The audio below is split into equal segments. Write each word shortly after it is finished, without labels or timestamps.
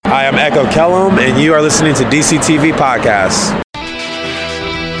I am Echo Kellum, and you are listening to DCTV Podcast.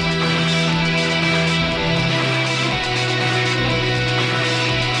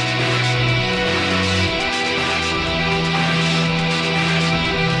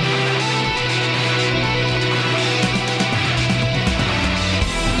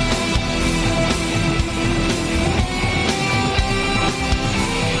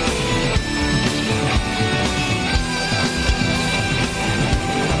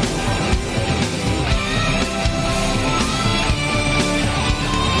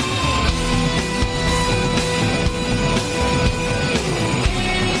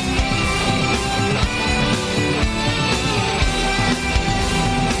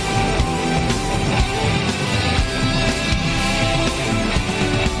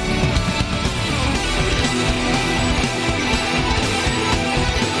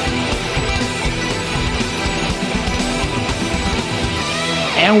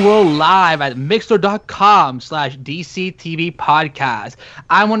 And we're live at mixer.com/DCTV Podcast.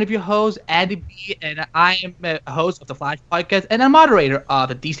 I'm one of your hosts, Andy B, and I am a host of the Flash Podcast and a moderator of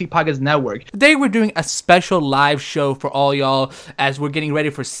the DC Podcast Network. Today we're doing a special live show for all y'all as we're getting ready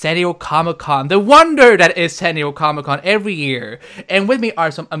for San Diego Comic-Con, the wonder that is San Diego Comic-Con every year. And with me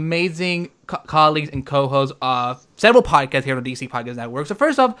are some amazing colleagues and co-hosts of several podcasts here on the DC Podcast Network. So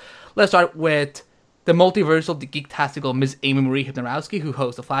first off, let's start with the multiversal, the geek-tastical Ms. Amy Marie Hypnorowski, who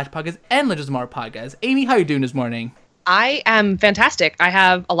hosts the Flash Podcast and Legends of Tomorrow Podcast. Amy, how are you doing this morning? I am fantastic. I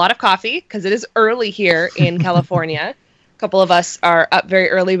have a lot of coffee because it is early here in California. A couple of us are up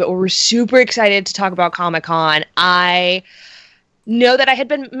very early, but we're super excited to talk about Comic-Con. I know that I had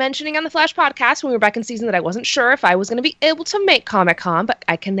been mentioning on the Flash Podcast when we were back in season that I wasn't sure if I was going to be able to make Comic-Con, but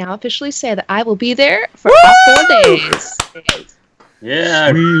I can now officially say that I will be there for all 4 days. Yeah.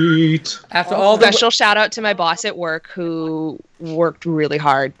 Sweet. After all the special shout out to my boss at work who worked really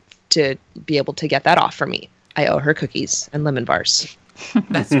hard to be able to get that off for me. I owe her cookies and lemon bars.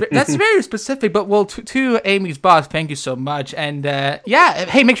 That's very specific, but well, to Amy's boss, thank you so much. And yeah,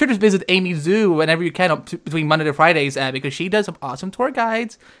 hey, make sure to visit Amy Zoo whenever you can between Monday to Fridays because she does some awesome tour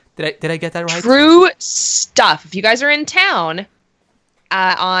guides. Did I get that right? True stuff. If you guys are in town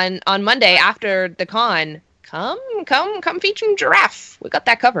on Monday after the con, come featuring Giraffe. We got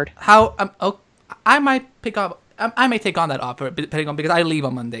that covered. How I might pick up. I may take on that offer, depending on, because I leave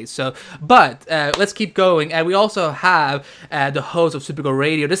on Mondays. So, but let's keep going. And we also have the host of Supergirl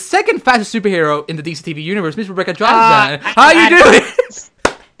Radio, the second fastest superhero in the DC TV universe, Miss Rebecca Johnson. How are you doing?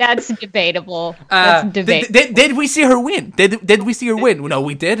 That's debatable. Did we see her win? Did we see her win? No,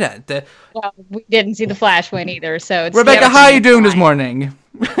 we didn't. Well, we didn't see the Flash win either. So, it's Rebecca, how are you doing this morning?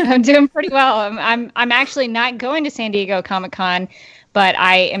 I'm doing pretty well. I'm actually not going to San Diego Comic-Con, but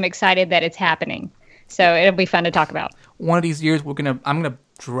I am excited that it's happening. So it'll be fun to talk about. One of these years, I'm gonna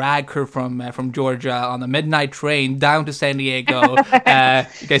drag her from Georgia on the midnight train down to San Diego. You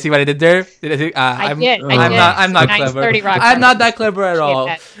guys see what I did there? I did. I'm not clever. I'm not that clever at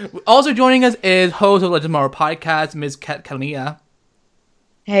all. Also joining us is host of Legends of Tomorrow Podcast, Ms. Kalnia.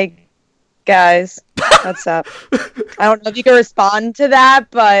 Hey guys, what's up? I don't know if you can respond to that,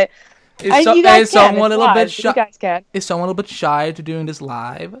 but you guys is someone a little bit shy? You guys can. Is someone a little bit shy to doing this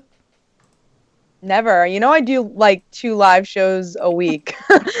live? Never. You know, I do like 2 live shows a week.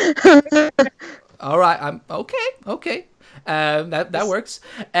 All right. I'm okay. That works.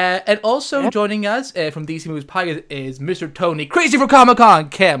 And also joining us from DC Movies Podcast is Mr. Tony, crazy for Comic-Con.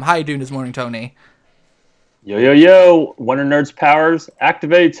 Kim, how you doing this morning, Tony? Yo. Wonder Nerds powers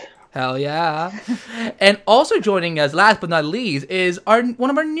activate. Hell yeah. And also joining us, last but not least, is one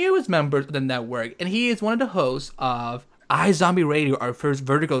of our newest members of the network, and he is one of the hosts of iZombie Radio, our first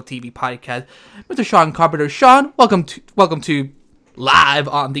vertical TV podcast, Mr. Sean Carpenter. Sean, welcome to live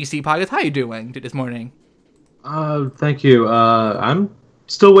on DC Podcast. How you doing this morning? Thank you. I'm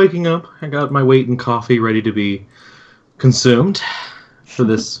still waking up. I got my weight in coffee ready to be consumed for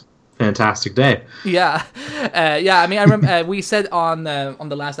this fantastic day. Yeah. I mean, I remember we said on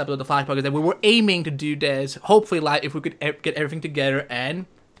the last episode of the Flash Podcast that we were aiming to do this, hopefully live, if we could get everything together, and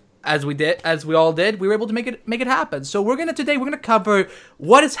as we all did, we were able to make it happen. So we're gonna cover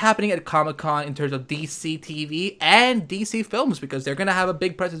what is happening at Comic-Con in terms of DC TV and DC films, because they're gonna have a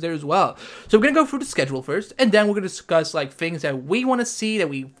big presence there as well. So we're gonna go through the schedule first, and then we're gonna discuss like things that we want to see, that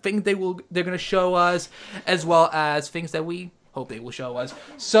we think they're gonna show us, as well as things that we hope they will show us.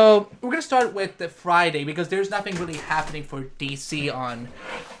 So we're gonna start with the Friday, because there's nothing really happening for DC on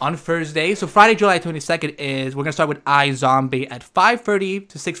Thursday. So Friday, July 22nd we're gonna start with iZombie at 5:30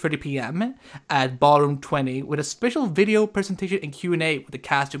 to 6:30 p.m. at Ballroom 20 with a special video presentation and Q&A with the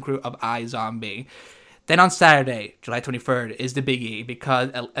cast and crew of iZombie. Then on Saturday, July 23rd, is the biggie because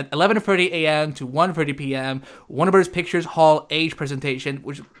at 11:30 a.m. to 1:30 p.m., Warner Bros. Pictures Hall Age presentation,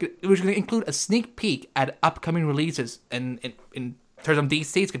 which is going to include a sneak peek at upcoming releases. And in terms of DC,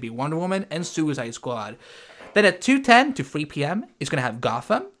 it's going to be Wonder Woman and Suicide Squad. Then at 2:10 to 3 p.m., it's going to have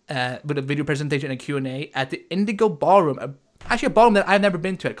Gotham with a video presentation and Q&A at the Indigo Ballroom, actually a ballroom that I've never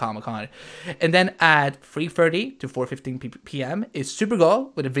been to at Comic-Con. And then at 3:30 to 4:15 p.m. is Supergirl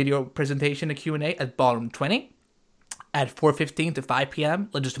with a video presentation and Q&A at Ballroom 20. At 4:15 to 5 p.m.,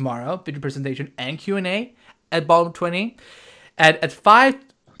 Legends Tomorrow, video presentation and Q&A at Ballroom 20. At 5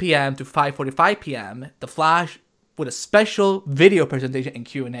 p.m. to 5:45 p.m., The Flash with a special video presentation and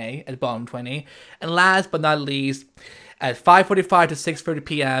Q&A at Ballroom 20. And last but not least, at 5:45 to 6:30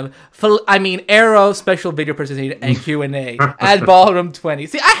 p.m., Arrow special video presentation and Q&A at Ballroom 20.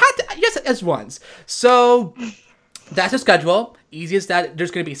 See, I had to, yes, as once. So that's the schedule. Easy as that.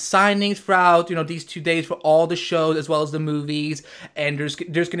 There's going to be signings throughout, these 2 days for all the shows as well as the movies. And there's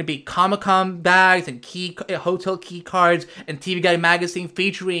going to be Comic-Con bags and hotel key cards and TV Guide magazine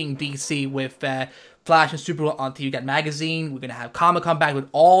featuring DC with Flash and Supergirl on TV Guide magazine. We're going to have Comic-Con back with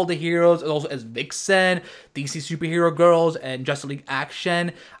all the heroes, also as Vixen, DC Superhero Girls, and Justice League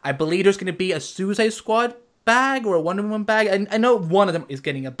Action. I believe there's going to be a Suicide Squad bag or a Wonder Woman bag. And I know one of them is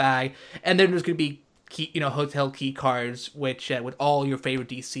getting a bag. And then there's going to be hotel key cards, which with all your favorite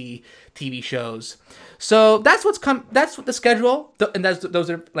DC TV shows. So that's that's what the schedule, and those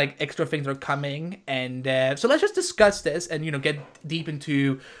are like extra things that are coming. And so let's just discuss this and get deep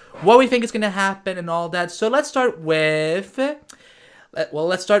into what we think is going to happen and all that. So let's start with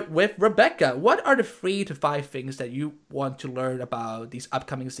Rebecca. What are the 3 to 5 things that you want to learn about these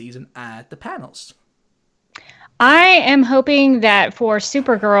upcoming season at the panels? I am hoping that for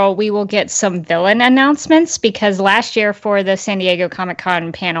Supergirl, we will get some villain announcements, because last year for the San Diego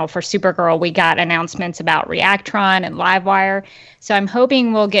Comic-Con panel for Supergirl, we got announcements about Reactron and Livewire. So I'm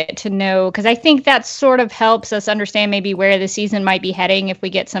hoping we'll get to know, because I think that sort of helps us understand maybe where the season might be heading if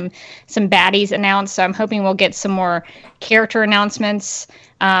we get some baddies announced. So I'm hoping we'll get some more character announcements.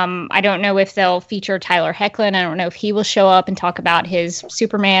 I don't know if they'll feature Tyler Hoechlin. I don't know if he will show up and talk about his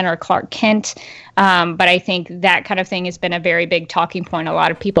Superman or Clark Kent. But I think that kind of thing has been a very big talking point. A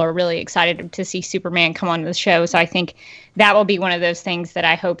lot of people are really excited to see Superman come on the show. So I think that will be one of those things that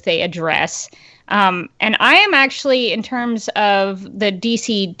I hope they address. And I am actually, in terms of the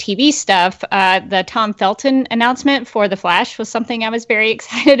DC TV stuff, the Tom Felton announcement for The Flash was something I was very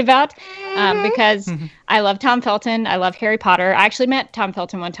excited about because I love Tom Felton. I love Harry Potter. I actually met Tom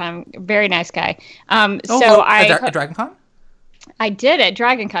Felton one time. Very nice guy. At DragonCon? I did at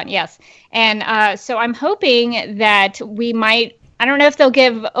DragonCon, yes. And so I'm hoping that we might, I don't know if they'll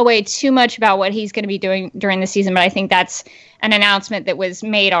give away too much about what he's going to be doing during the season, but I think that's an announcement that was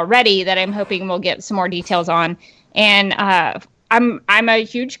made already that I'm hoping we'll get some more details on. And I'm a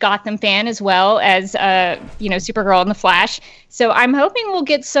huge Gotham fan as well as Supergirl and the Flash. So I'm hoping we'll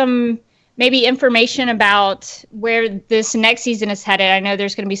get some maybe information about where this next season is headed. I know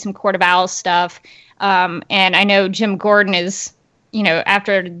there's going to be some Court of Owls stuff. And I know Jim Gordon is,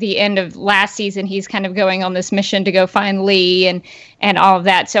 after the end of last season, he's kind of going on this mission to go find Lee and all of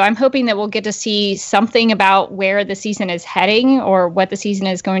that. So I'm hoping that we'll get to see something about where the season is heading or what the season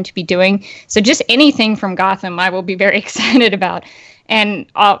is going to be doing. So just anything from Gotham, I will be very excited about.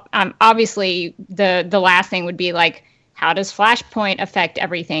 And obviously the last thing would be like, how does Flashpoint affect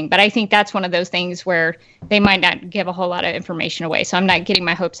everything? But I think that's one of those things where they might not give a whole lot of information away. So I'm not getting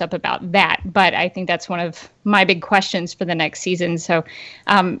my hopes up about that. But I think that's one of my big questions for the next season. So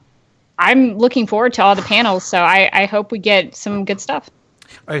I'm looking forward to all the panels. So I hope we get some good stuff.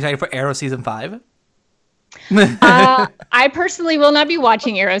 Are you excited for Arrow Season 5? I personally will not be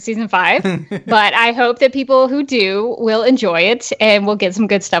watching Arrow Season 5. But I hope that people who do will enjoy it and we'll get some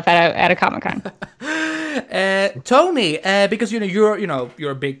good stuff at a Comic-Con. Tony, because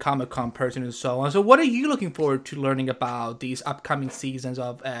you're a big Comic-Con person and so on. So, what are you looking forward to learning about these upcoming seasons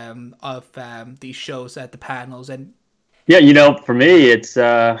of these shows at the panels? And for me, it's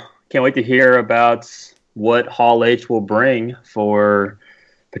can't wait to hear about what Hall H will bring for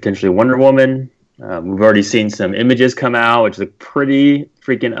potentially Wonder Woman. We've already seen some images come out, which look pretty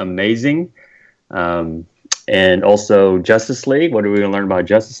freaking amazing. And also Justice League. What are we going to learn about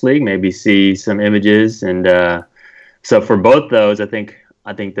Justice League? Maybe see some images. And so for both those, I think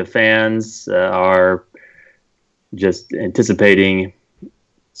the fans are just anticipating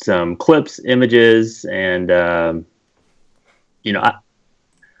some clips, images, and I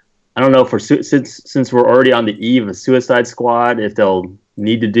don't know since we're already on the eve of Suicide Squad, if they'll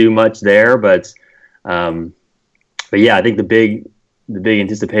need to do much there. But yeah, I think the big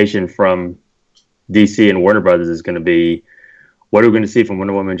anticipation from DC and Warner Brothers is going to be, what are we going to see from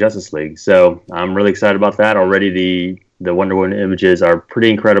Wonder Woman Justice League? So I'm really excited about that. Already the Wonder Woman images are pretty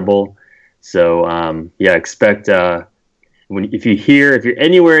incredible. So expect if you're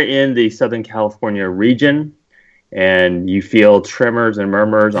anywhere in the Southern California region and you feel tremors and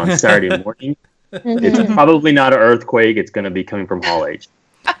murmurs on Saturday morning, it's probably not an earthquake. It's going to be coming from Hall H.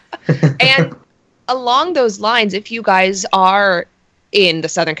 And along those lines, if you guys are in the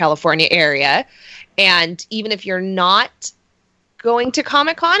Southern California area, and even if you're not going to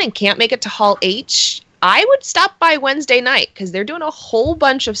Comic-Con and can't make it to Hall H, I would stop by Wednesday night because they're doing a whole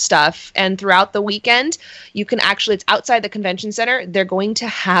bunch of stuff. And throughout the weekend, you can actually, it's outside the convention center. They're going to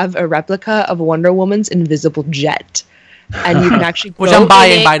have a replica of Wonder Woman's invisible jet. And you can actually which I'm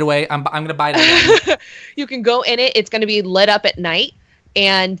buying, by the way. I'm going to buy that. You can go in it. It's going to be lit up at night.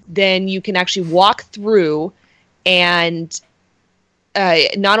 And then you can actually walk through, and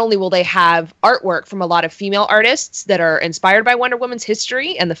not only will they have artwork from a lot of female artists that are inspired by Wonder Woman's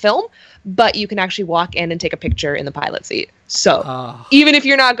history and the film, but you can actually walk in and take a picture in the pilot seat. So even if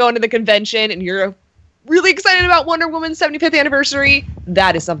you're not going to the convention and you're really excited about Wonder Woman's 75th anniversary,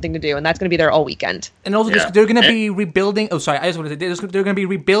 that is something to do, and that's going to be there all weekend. And also, they're going to be rebuilding. Oh, sorry, I just want to say they're going to be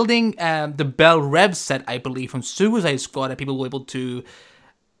rebuilding the Belle Rev set, I believe, from Suicide Squad that people will be able to.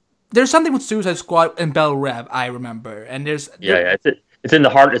 There's something with Suicide Squad and Belle Rev, I remember, and there's it's in the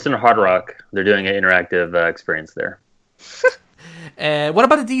Hard Rock. They're doing an interactive experience there. What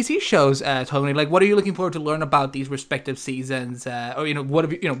about the DC shows, Tony? Like, what are you looking forward to learn about these respective seasons? Or what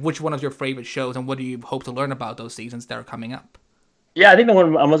have you, which one of your favorite shows, and what do you hope to learn about those seasons that are coming up? Yeah, I think the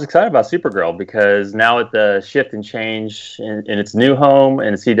one I'm most excited about is Supergirl, because now with the shift and change in its new home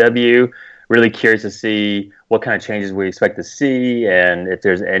in CW, really curious to see what kind of changes we expect to see, and if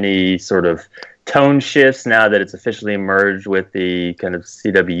there's any sort of tone shifts now that it's officially merged with the kind of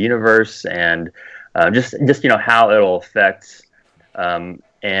CW universe, and just how it'll affect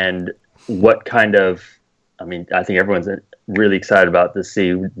and what kind of. I mean, I think everyone's really excited about to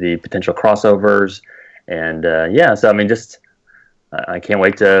see the potential crossovers, and so I mean, I can't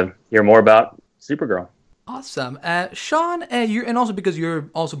wait to hear more about Supergirl. Awesome. Sean, and also because you're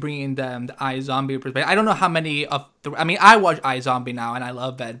also bringing the iZombie perspective. I don't know how many I watch iZombie now and I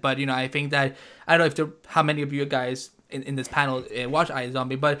love that, but I think that, I don't know how many of you guys in this panel watch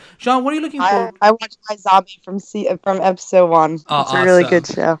iZombie, but Sean, what are you looking for? I watched iZombie from episode 1. It's a really good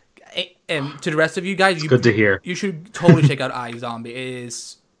show. And to the rest of you guys, good to hear. You should totally check out iZombie. It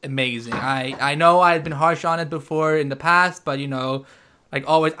is amazing. I know I've been harsh on it before in the past, but like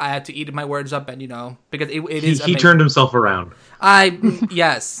always, I had to eat my words up, and because it is. He turned himself around.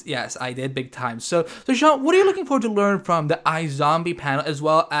 Yes, I did big time. So Sean, what are you looking forward to learn from the iZombie panel, as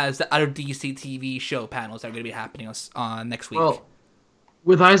well as the other DC TV show panels that are going to be happening on next week? Well,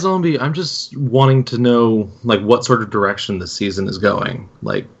 with iZombie, I'm just wanting to know like what sort of direction this season is going.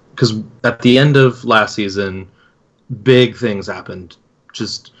 Like, because at the end of last season, big things happened.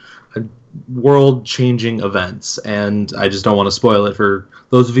 Just world-changing events, and I just don't want to spoil it for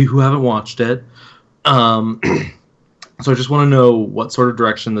those of you who haven't watched it. So I just want to know what sort of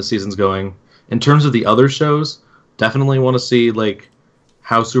direction the season's going. In terms of the other shows, definitely want to see like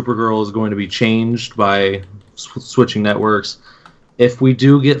how Supergirl is going to be changed by switching networks. If we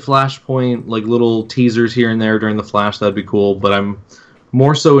do get Flashpoint, like little teasers here and there during the Flash, that'd be cool. But I'm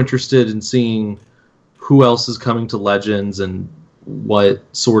more so interested in seeing who else is coming to Legends and where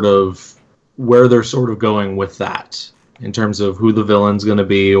they're sort of going with that in terms of who the villain's going to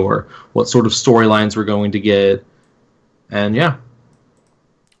be or what sort of storylines we're going to get. And yeah.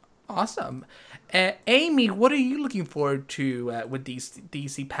 Awesome. Amy, what are you looking forward to with these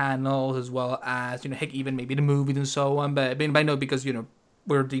DC panels, as well as, heck, even maybe the movies and so on? But I know because,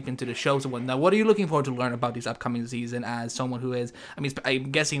 we're deep into the shows and whatnot. What are you looking forward to learn about this upcoming season as someone who is,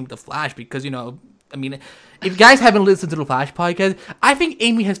 I'm guessing the Flash, because, if you guys haven't listened to the Flash podcast, I think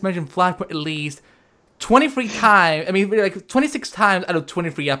Amy has mentioned Flash for at least 23 times. Like 26 times out of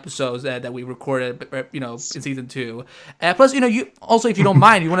 23 episodes that we recorded, in season 2. Plus, you also, if you don't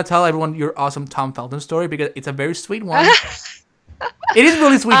mind, you want to tell everyone your awesome Tom Felton story, because it's a very sweet one. It is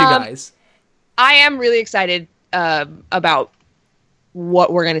really sweet, you guys. I am really excited about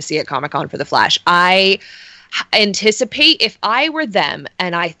what we're going to see at Comic-Con for the Flash. I anticipate, if I were them,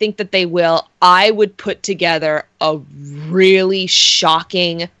 and I think that they will, I would put together a really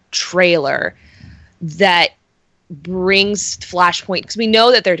shocking trailer that brings Flashpoint, because we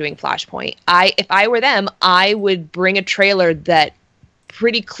know that they're doing Flashpoint. If I were them, I would bring a trailer that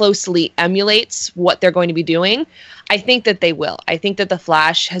pretty closely emulates what they're going to be doing. I think that they will. I think that the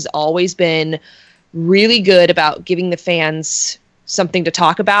Flash has always been really good about giving the fans something to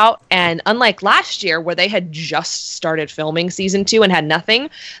talk about. And unlike last year where they had just started filming season 2 and had nothing,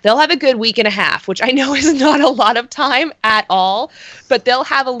 they'll have a good week and a half, which I know is not a lot of time at all, but they'll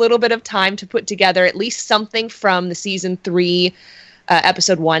have a little bit of time to put together at least something from the season 3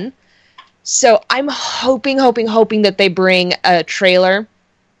 episode 1. So I'm hoping that they bring a trailer.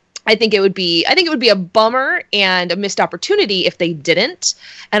 I think it would be a bummer and a missed opportunity if they didn't.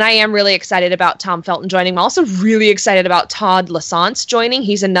 And I am really excited about Tom Felton joining. I'm also really excited about Todd Lassance joining.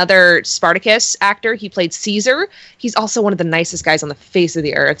 He's another Spartacus actor. He played Caesar. He's also one of the nicest guys on the face of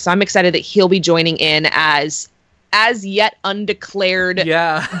the earth. So I'm excited that he'll be joining in as yet undeclared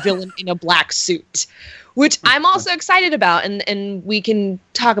villain in a black suit, which I'm also excited about, and we can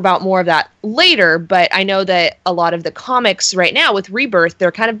talk about more of that later, but I know that a lot of the comics right now with Rebirth,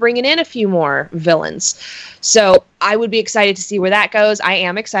 they're kind of bringing in a few more villains. So I would be excited to see where that goes. I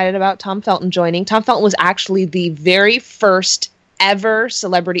am excited about Tom Felton joining. Tom Felton was actually the very first ever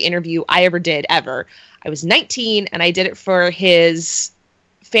celebrity interview I ever did, ever. I was 19, and I did it for his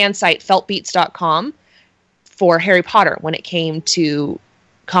fan site, feltbeats.com, for Harry Potter when it came to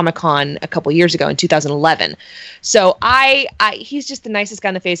Comic-Con a couple years ago in 2011. So he's just the nicest guy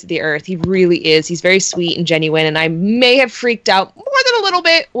on the face of the earth. He really is. He's very sweet and genuine, and I may have freaked out more than a little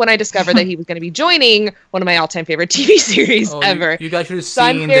bit when I discovered that he was going to be joining one of my all-time favorite TV series ever. You guys should have so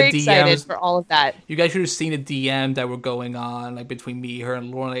seen I'm very the DMs. excited for all of that. You guys should have seen the DM that were going on, like between me, her,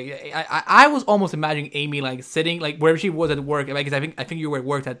 and Lauren. Like, I was almost imagining Amy like sitting like wherever she was at work, because I think you were at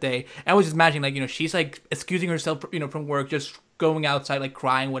work that day. And I was just imagining like she's like excusing herself from work, just going outside like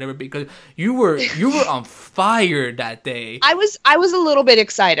crying, whatever, because you were on fire that day. I was a little bit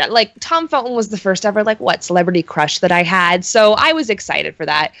excited. Like Tom Felton was the first ever celebrity crush that I had, so I was excited for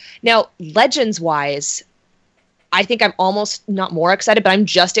that. Now, Legends wise, I think I'm almost not more excited, but I'm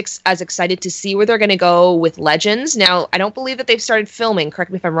just as excited to see where they're going to go with Legends. Now, I don't believe that they've started filming. Correct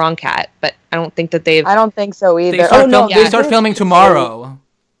me if I'm wrong, Kat, but I don't think that they've. I don't think so either. They start filming tomorrow.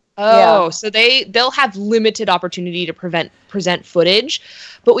 Oh, so they'll have limited opportunity to present footage,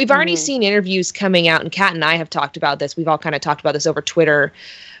 but we've already seen interviews coming out, and Kat and I have talked about this. We've all kind of talked about this over Twitter,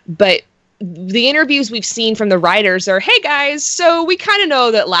 but the interviews we've seen from the writers are, hey guys, so we kind of know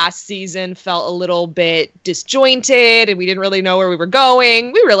that last season felt a little bit disjointed and we didn't really know where we were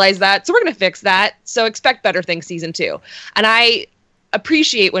going. We realized that, so we're going to fix that. So expect better things season 2. And I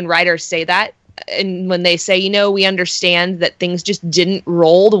appreciate when writers say that. And when they say, we understand that things just didn't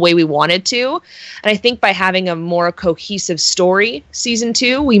roll the way we wanted to. And I think by having a more cohesive story season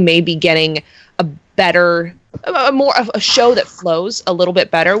 2, we may be getting a better, more of a show that flows a little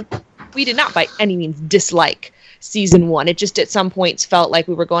bit better. We did not by any means dislike season 1. It just at some points felt like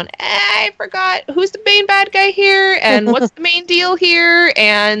we were going, I forgot who's the main bad guy here and what's the main deal here,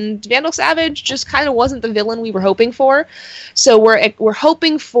 and Vandal Savage just kind of wasn't the villain we were hoping for. So we're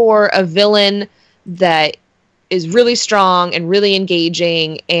hoping for a villain that is really strong and really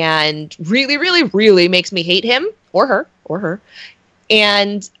engaging and really, really, really makes me hate him or her.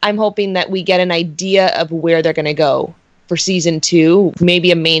 And I'm hoping that we get an idea of where they're going to go for season 2,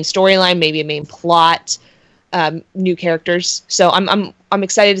 maybe a main storyline, maybe a main plot, new characters. So I'm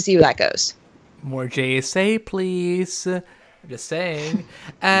excited to see where that goes. More JSA, please. I'm just saying.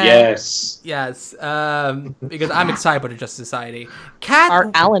 Yes. Because I'm excited about the Justice Society. Kat,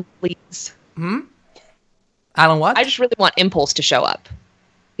 Our Alan, please. Alan, what? I just really want Impulse to show up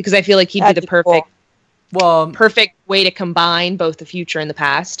because I feel like he'd be the perfect, perfect way to combine both the future and the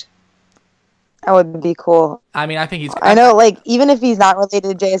past. That would be cool. I mean, I think he's. I know, even if he's not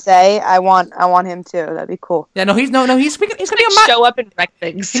related to JSA, I want him too. That'd be cool. Yeah, no, he's gonna be on my show up and wreck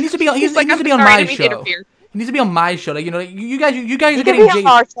things. He needs to be on. He needs to be on my show. He needs to be on my show. You guys are getting. He can be on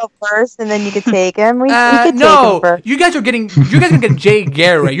our show first, and then you could take him. We could take him first. You guys are gonna get Jay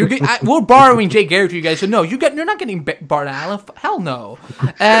Garrett. We're borrowing Jay Garrett to you guys. So no, you're not getting Bart Allen. Hell no.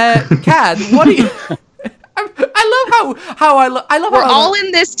 Kat, what do you? I love how we're all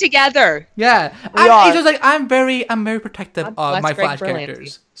in this together. Yeah, it's just I'm very protective of my Flash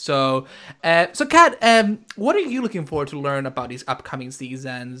characters. So Kat, what are you looking forward to learn about these upcoming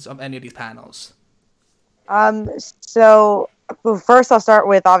seasons of any of these panels? So first I'll start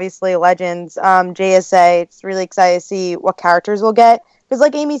with obviously Legends, JSA. It's really excited to see what characters we'll get. Because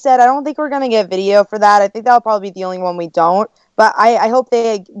like Amy said, I don't think we're going to get video for that. I think that'll probably be the only one we don't. But I hope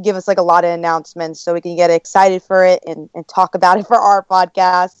they give us a lot of announcements so we can get excited for it and talk about it for our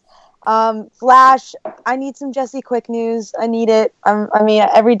podcast. Flash, I need some Jesse Quick news. I need it. I mean,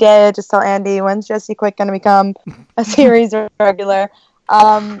 every day I just tell Andy, when's Jesse Quick going to become a series regular?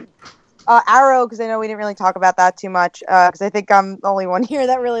 Arrow, because I know we didn't really talk about that too much, because I think I'm the only one here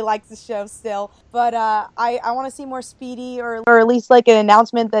that really likes the show still. But I want to see more Speedy, or at least like an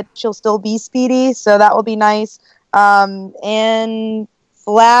announcement that she'll still be Speedy, so that will be nice. And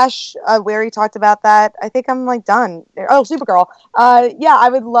Flash, we already talked about that. I think I'm like done. Oh, Supergirl. Yeah, I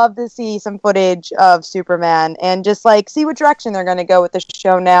would love to see some footage of Superman and just like see what direction they're going to go with the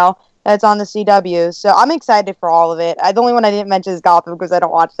show now that's on the CW. So I'm excited for all of it. The only one I didn't mention is Gotham because I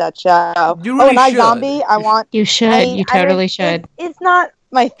don't watch that show. You really and should. iZombie, I want. You should. You totally should. It's not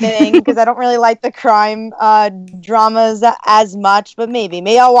my thing because I don't really like the crime dramas as much, but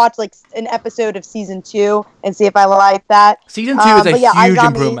maybe I'll watch like an episode of season 2 and see if I like that. Season 2 is a huge iZombie,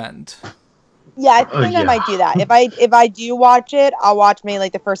 improvement. Yeah, I think I might do that. If I do watch it, I'll watch maybe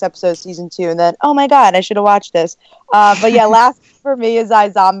like the first episode of season 2 and then, oh my god, I should have watched this. But yeah, last for me is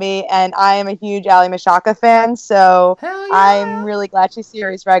iZombie, and I am a huge Ali Mashaka fan, so Hell yeah. I'm really glad she's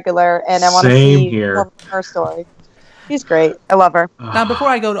series regular, and I want to see her story. She's great. I love her. Now, before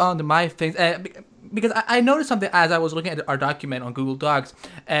I go on to my things, because I noticed something as I was looking at our document on Google Docs,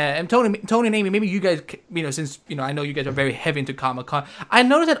 and Tony and Amy, maybe you guys, since I know you guys are very heavy into Comic-Con, I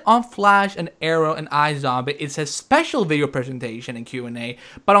noticed that on Flash and Arrow and iZombie, it says special video presentation and Q&A,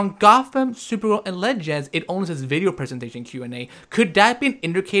 but on Gotham, Supergirl, and Legends, it only says video presentation Q&A. Could that be an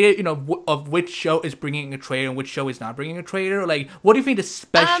indicator, of which show is bringing a trailer and which show is not bringing a trailer? Like, what do you think the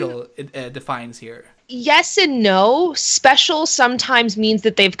special defines here? Yes and no. Special sometimes means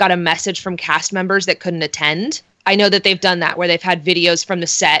that they've got a message from cast members that couldn't attend. I know that they've done that where they've had videos from the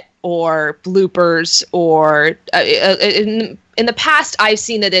set or bloopers, or in the past I've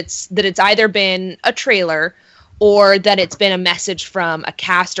seen that it's either been a trailer or that it's been a message from a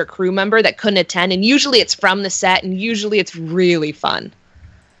cast or crew member that couldn't attend, and usually it's from the set, and usually it's really fun.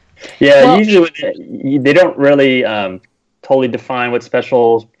 Yeah, usually they don't really totally define what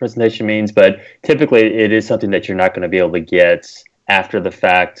special presentation means, but typically it is something that you're not going to be able to get after the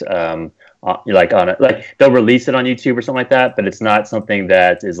fact. They'll release it on YouTube or something like that, but it's not something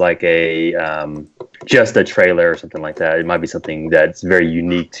that is like a just a trailer or something like that. It might be something that's very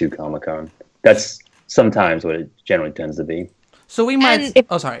unique to Comic-Con. That's sometimes what it generally tends to be. So we might.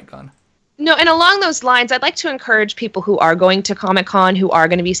 Sorry, go on. No, and along those lines, I'd like to encourage people who are going to Comic-Con, who are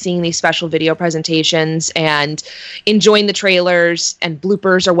going to be seeing these special video presentations and enjoying the trailers and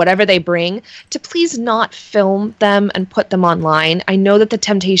bloopers or whatever they bring, to please not film them and put them online. I know that the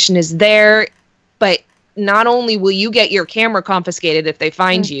temptation is there, but not only will you get your camera confiscated if they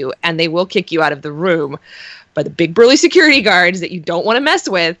find you, and they will kick you out of the room by the big burly security guards that you don't want to mess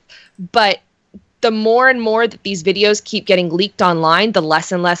with, but the more and more that these videos keep getting leaked online, the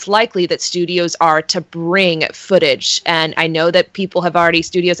less and less likely that studios are to bring footage. And I know that people have already,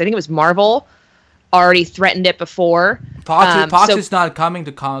 studios, I think it was Marvel, already threatened it before. Fox is not coming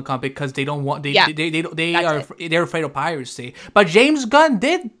to Comic-Con because they don't want, they're afraid of piracy. But James Gunn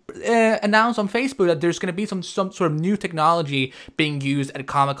did announce on Facebook that there's going to be some sort of new technology being used at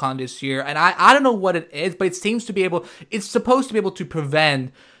Comic-Con this year. And I don't know what it is, but it's supposed to be able to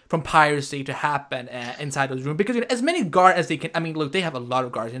prevent from piracy to happen inside those rooms, because as many guards as they can. I mean, look, they have a lot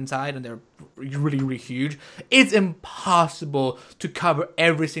of guards inside, and they're really, really huge. It's impossible to cover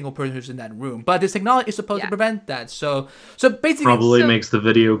every single person who's in that room, but this technology is supposed to prevent that. So basically, probably makes the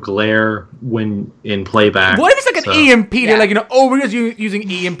video glare when in playback. What if it's like an EMP? They're like, we're just using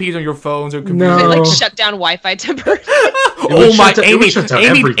EMPs on your phones or computers. They like shut down Wi-Fi temporarily.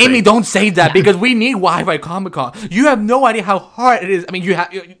 Amy, don't say that because we need Wi-Fi Comic-Con. You have no idea how hard it is. I mean,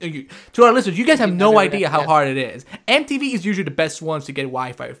 to our listeners, you guys have no idea how hard it is. MTV is usually the best ones to get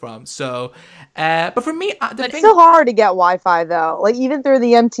Wi-Fi from. So, but for me, it's still hard to get Wi-Fi though. Like even through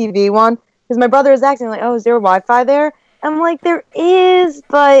the MTV one, because my brother was asking like, "Oh, is there Wi-Fi there?" I'm like, "There is,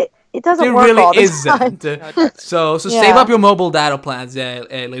 but it doesn't work all the time." So save up your mobile data plans,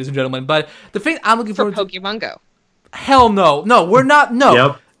 ladies and gentlemen. But the thing I'm looking for forward Pokemon Go. Hell no, we're not. No.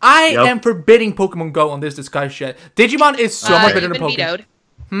 Yep. I am forbidding Pokemon Go on this discussion. Digimon is so much better than Pokemon.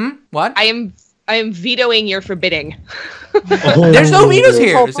 Vetoed. What? I am vetoing your forbidding. There's no vetoes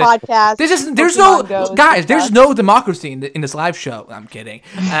here. Podcast. There's no democracy in this live show. I'm kidding.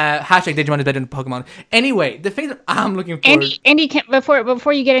 Hashtag Digimon is better than Pokemon. Anyway, the thing that I'm looking for. Andy,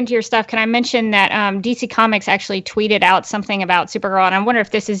 before you get into your stuff, can I mention that DC Comics actually tweeted out something about Supergirl, and I wonder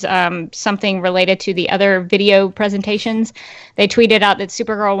if this is something related to the other video presentations. They tweeted out that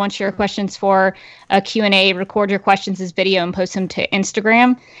Supergirl wants your questions for a Q&A, record your questions as video, and post them to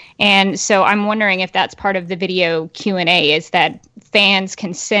Instagram. And so I'm wondering if that's part of the video Q&A, is that fans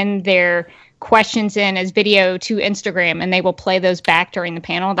can send their questions in as video to Instagram, and they will play those back during the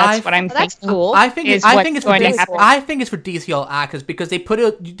panel. That's what I'm thinking. Cool. I think it's for DCL access because they put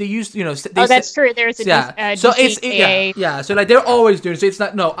it. They use that's true. There's a so it's So like they're always doing. So it's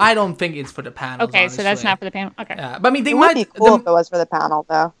not. No, I don't think it's for the panel. Okay, honestly. So that's not for the panel. Okay. But I mean, they might be cool if it was for the panel,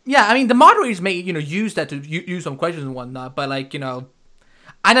 though. Yeah, I mean, the moderators may use that to use some questions and whatnot. But like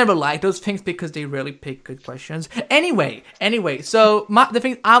I never like those things because they rarely pick good questions. Anyway, so the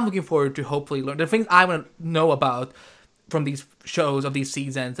things I'm looking forward to hopefully learn, the things I want to know about from these shows of these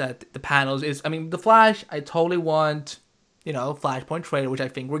seasons at the panels is, I mean, The Flash, I totally want, Flashpoint trailer, which I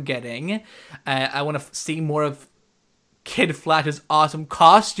think we're getting. I want to see more of Kid Flash's awesome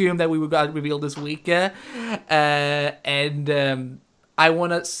costume that we got revealed this week. I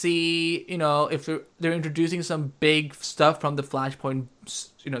want to see, if they're introducing some big stuff from the Flashpoint,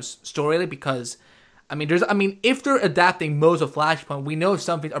 story, because, if they're adapting most of Flashpoint, we know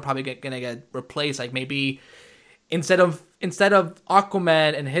some things are probably gonna get replaced. Like maybe instead of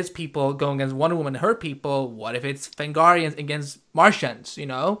Aquaman and his people going against Wonder Woman and her people, what if it's Fengarians against Martians?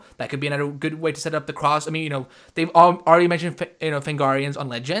 That could be another good way to set up the cross. They've already mentioned Fengarians on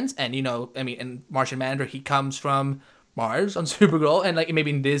Legends, and and Martian Manhunter, he comes from Mars on Supergirl, and like maybe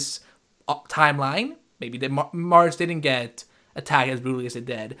in this timeline, maybe Mars didn't get attacked as brutally as it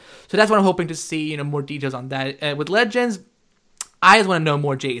did. So that's what I'm hoping to see, more details on that. With Legends, I just want to know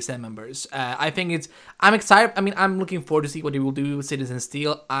more JSM members. I'm excited. I'm looking forward to see what they will do with Citizen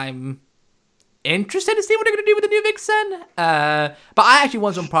Steel. I'm interested to see what they're going to do with the new Vixen. But I actually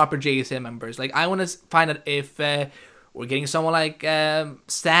want some proper JSM members. Like, I want to find out if we're getting someone like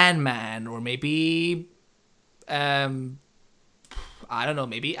Sandman, or maybe I don't know,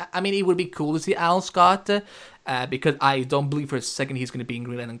 maybe. It would be cool to see Al Scott, because I don't believe for a second he's going to be in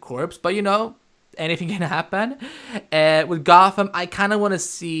Green Lantern Corps. But, anything can happen. With Gotham, I kind of want to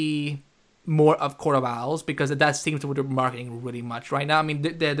see more of Court of Owls, because that seems to be marketing really much right now.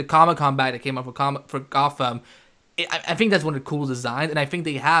 The Comic-Con bag that came up for Gotham, I think that's one of the coolest designs, and I think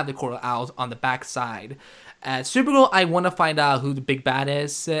they have the Court of Owls on the back side. Supergirl, I want to find out who the big bad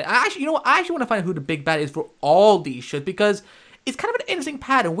is. I actually want to find out who the big bad is for all these shows, because it's kind of an interesting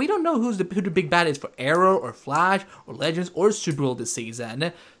pattern. We don't know who the big bad is for Arrow or Flash or Legends or Supergirl this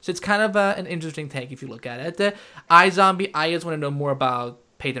season. So it's kind of an interesting take if you look at it. iZombie, I just want to know more about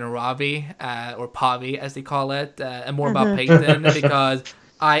Peyton and Ravi, or Pavi as they call it, and more about Peyton, because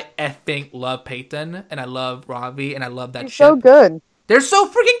I effing love Peyton, and I love Ravi, and I love that ship. So good. They're so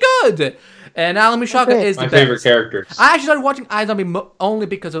freaking good! And Alan Mishaka is the my best. favorite characters. I actually started watching iZombie only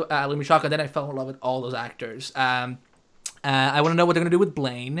because of Alan Mishaka, then I fell in love with all those actors. I want to know what they're going to do with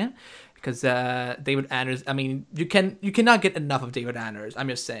Blaine, because David Anders, you cannot get enough of David Anders, I'm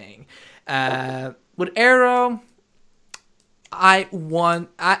just saying. With Arrow, I'm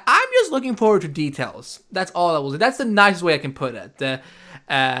just looking forward to details. That's all I will say. That's the nicest way I can put it.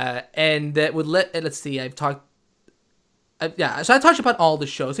 Let's see, I've talked. So I touched about all the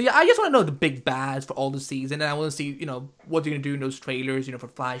shows. So yeah, I just want to know the big bads for all the season, and I want to see, what they're going to do in those trailers, for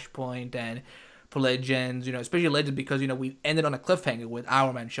Flashpoint and for Legends, especially Legends, because, we ended on a cliffhanger with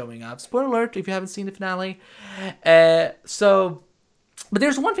Hourman showing up. Spoiler alert if you haven't seen the finale. But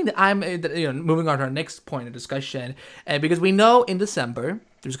there's one thing that moving on to our next point of discussion, because we know in December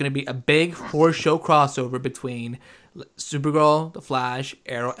there's going to be a big 4-show crossover between Supergirl, The Flash,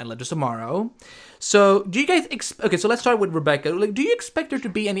 Arrow, and Legends Tomorrow. So do you guys so let's start with Rebecca. Like, do you expect there to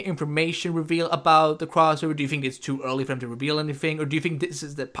be any information revealed about the crossover? Do you think it's too early for them to reveal anything, or do you think this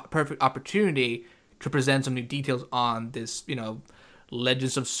is the perfect opportunity to present some new details on this,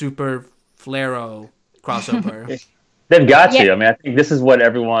 Legends of Super Flaro crossover? They've got to. I think this is what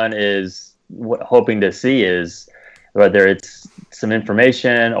everyone is hoping to see, is whether it's some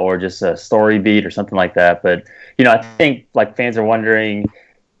information or just a story beat or something like that. But, I think like fans are wondering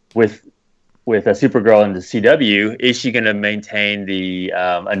with a Supergirl in the CW, is she going to maintain the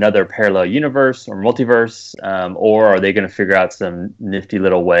another parallel universe or multiverse, or are they going to figure out some nifty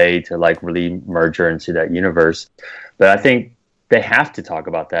little way to like really merge her into that universe? But I think they have to talk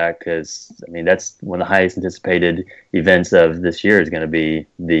about that, because that's one of the highest anticipated events of this year is going to be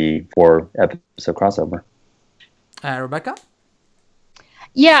the 4-episode crossover. Rebecca?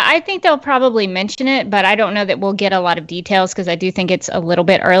 Yeah, I think they'll probably mention it, but I don't know that we'll get a lot of details, because I do think it's a little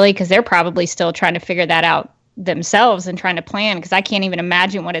bit early, because they're probably still trying to figure that out themselves and trying to plan, because I can't even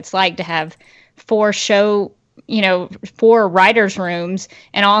imagine what it's like to have 4 writers' rooms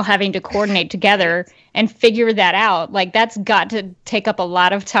and all having to coordinate together and figure that out. Like, that's got to take up a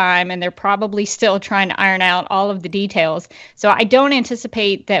lot of time, and they're probably still trying to iron out all of the details. So I don't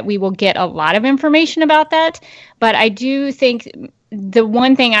anticipate that we will get a lot of information about that, but I do think the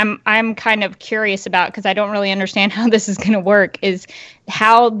one thing I'm kind of curious about, because I don't really understand how this is going to work, is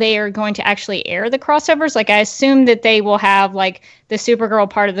how they are going to actually air the crossovers. Like, I assume that they will have like the Supergirl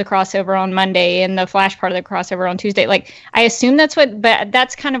part of the crossover on Monday and the Flash part of the crossover on Tuesday. Like, I assume but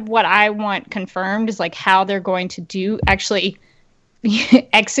that's kind of what I want confirmed, is like how they're going to actually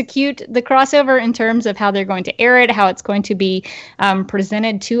execute the crossover in terms of how they're going to air it, how it's going to be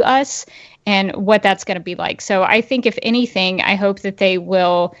presented to us, and what that's going to be like. So I think, if anything, I hope that they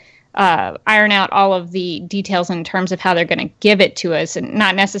will iron out all of the details in terms of how they're going to give it to us, and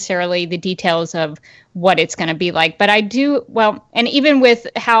not necessarily the details of what it's going to be like. But I do, well, and even with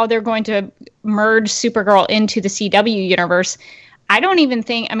how they're going to merge Supergirl into the CW universe, I don't even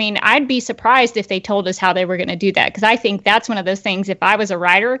think, I mean, I'd be surprised if they told us how they were going to do that, because I think that's one of those things, if I was a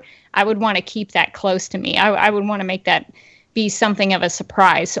writer, I would want to keep that close to me. I would want to make that be something of a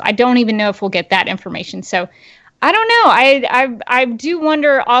surprise. So I don't even know if we'll get that information. So I don't know. I do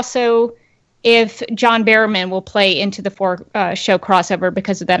wonder also if John Barrowman will play into the 4-show crossover,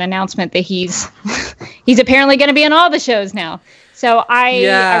 because of that announcement that he's he's apparently going to be on all the shows now. So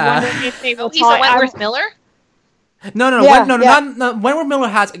I wonder if they will. He's a Wentworth Miller. No. Wentworth Miller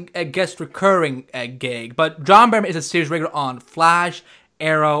has a guest recurring gig, but John Barrowman is a series regular on Flash,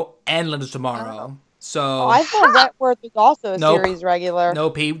 Arrow, and Legends Tomorrow. So I thought Wentworth was also a series regular.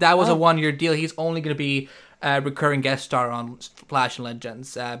 Nope, that was a 1-year deal. He's only going to be a recurring guest star on Flash and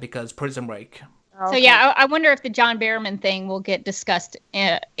Legends because Prison Break. So yeah, I wonder if the John Barrowman thing will get discussed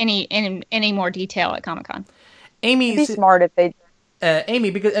in any more detail at Comic-Con. Amy, it'd be smart if they. Amy,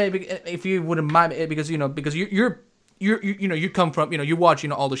 because if you wouldn't mind, because you come from, you watch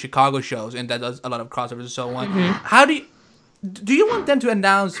all the Chicago shows, and that does a lot of crossovers and so on. Mm-hmm. How do you want them to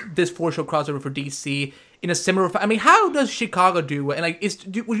announce this 4-show crossover for DC in a similar? I mean, how does Chicago do it? And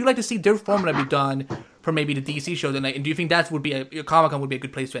would you like to see their formula be done for maybe the DC shows? And do you think that would be a Comic-Con would be a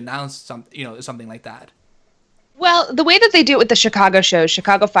good place to announce something like that? Well, the way that they do it with the Chicago shows,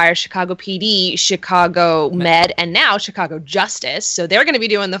 Chicago Fire, Chicago PD, Chicago Med, and now Chicago Justice, so they're going to be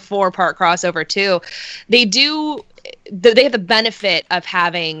doing the 4-part crossover too. They have the benefit of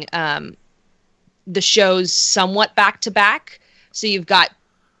having the shows somewhat back-to-back. So you've got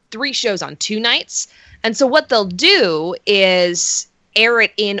 3 shows on 2 nights. And so what they'll do is air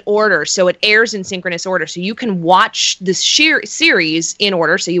it in order. So it airs in synchronous order. So you can watch this series in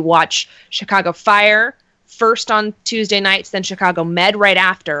order. So you watch Chicago Fire first on Tuesday nights, then Chicago Med right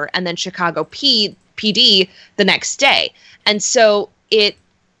after, and then Chicago PD the next day. And so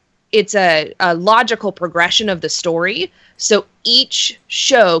it's a logical progression of the story. So each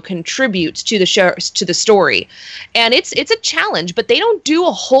show contributes to the story. And it's a challenge, but they don't do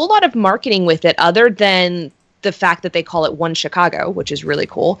a whole lot of marketing with it other than the fact that they call it One Chicago, which is really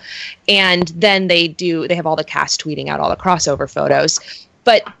cool. And then they have all the cast tweeting out all the crossover photos,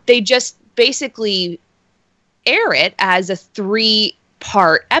 but they just basically air it as a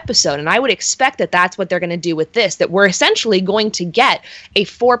 3-part episode. And I would expect that that's what they're going to do with this, that we're essentially going to get a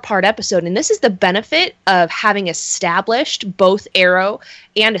 4-part episode. And this is the benefit of having established both Arrow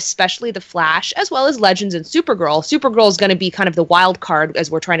and especially the Flash, as well as Legends and Supergirl. Supergirl is going to be kind of the wild card as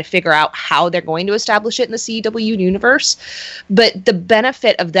we're trying to figure out how they're going to establish it in the CW universe. But the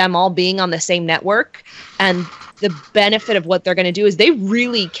benefit of them all being on the same network, and the benefit of what they're going to do, is they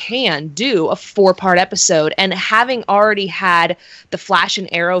really can do a 4-part episode. And having already had the Flash and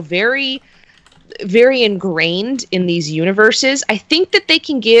Arrow very, very ingrained in these universes, I think that they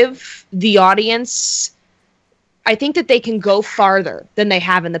can give the audience, I think that they can go farther than they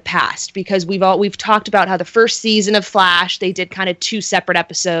have in the past, because we've talked about how the first season of Flash, they did kind of 2 separate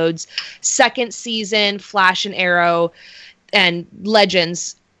episodes. Second season, Flash and Arrow and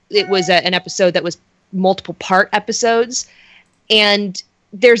Legends, it was an episode that was multiple part episodes, and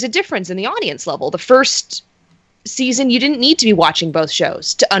there's a difference in the audience level. The first season, you didn't need to be watching both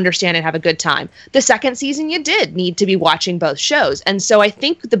shows to understand and have a good time. The second season, you did need to be watching both shows. And so I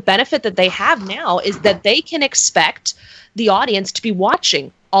think the benefit that they have now is that they can expect the audience to be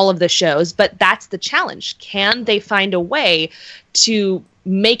watching all of the shows, but that's the challenge. Can they find a way to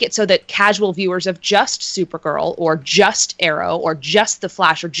make it so that casual viewers of just Supergirl or just Arrow or just The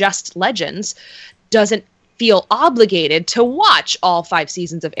Flash or just Legends doesn't feel obligated to watch all 5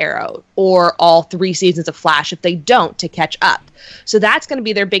 seasons of Arrow or all 3 seasons of Flash if they don't, to catch up. So that's going to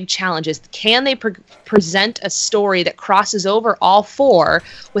be their big challenge, is can they present a story that crosses over all 4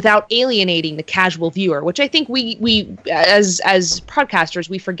 without alienating the casual viewer, which I think we as podcasters,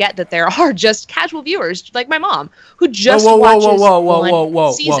 we forget that there are just casual viewers like my mom who just watches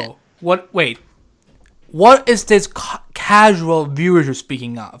one season. What? Wait. What is this casual viewers you're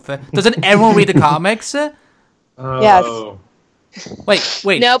speaking of? Doesn't everyone read the comics? Yes.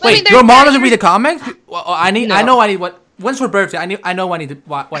 Wait. No, but I mean, Your mom doesn't there's- read the comics? Well, I need. No. I know. I need what. When's her birthday? I know. I need to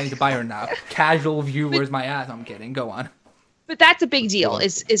buy her now. Casual viewers, my ass. I'm kidding. Go on. But that's a big deal,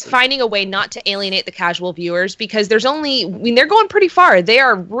 is finding a way not to alienate the casual viewers, because there's only, I mean, they're going pretty far. They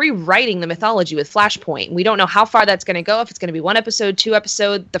are rewriting the mythology with Flashpoint. We don't know how far that's going to go, if it's going to be 1 episode, 2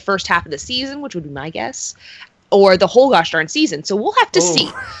 episode, the first half of the season, which would be my guess, or the whole gosh darn season. So we'll have to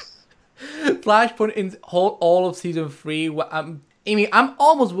see. Flashpoint in all of season 3. Amy, I'm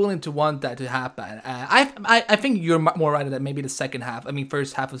almost willing to want that to happen. I think you're more right that maybe the second half,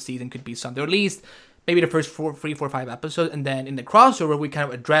 first half of the season could be something, or at least maybe the first 3, 4, 5 episodes, and then in the crossover we kind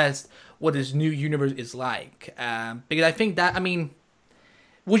of addressed what this new universe is like. Because I think that,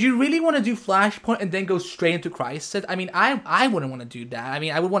 would you really want to do Flashpoint and then go straight into Crisis? I wouldn't want to do that.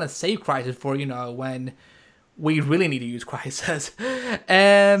 I would want to save Crisis for, when we really need to use Crisis.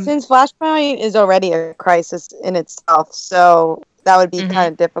 Since Flashpoint is already a crisis in itself, so that would be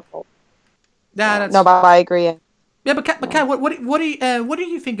kind of difficult. Yeah, no, but I agree. Yeah, but Kat, what do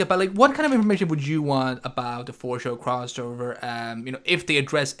you think about, like, what kind of information would you want about the 4-show crossover? If they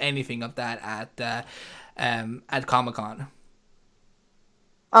address anything of that at Comic-Con.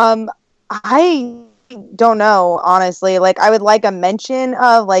 I don't know, honestly. Like, I would like a mention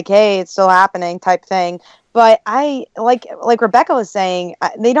of, like, hey, it's still happening type thing. But I like Rebecca was saying,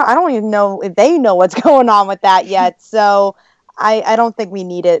 I don't even know if they know what's going on with that yet. So I don't think we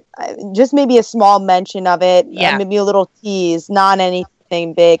need it. Just maybe a small mention of it. Yeah. Maybe a little tease, not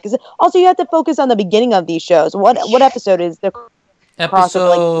anything big. 'Cause also, you have to focus on the beginning of these shows. What episode is the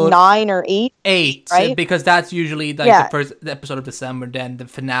crossover? Like 9 or 8? 8, right? Because that's usually like the first episode of December. Then the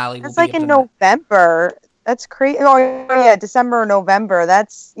finale. That's will like be in November. That's crazy. Oh yeah, December or November.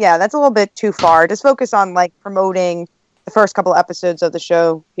 That's a little bit too far. Just focus on like promoting the first couple of episodes of the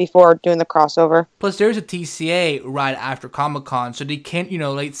show before doing the crossover. Plus, there's a TCA right after Comic-Con, so they can't,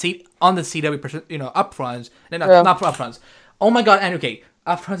 see on the CW, upfronts. Not upfronts. Oh my God, and okay,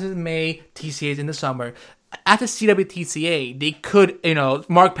 upfronts is in May, TCA is in the summer. At the CW TCA, they could,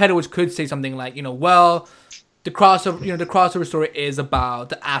 Mark Pedowitz could say something like, well, the crossover story is about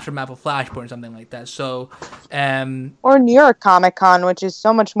the aftermath of Flashpoint or something like that. So, or New York Comic Con, which is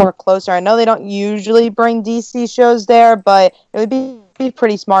so much more closer. I know they don't usually bring DC shows there, but it would be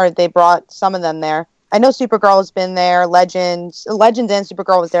pretty smart if they brought some of them there. I know Supergirl has been there, Legends and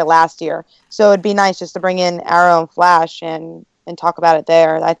Supergirl was there last year, so it'd be nice just to bring in Arrow and Flash and talk about it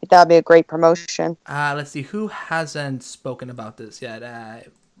there. I think that'd be a great promotion. Let's see, who hasn't spoken about this yet?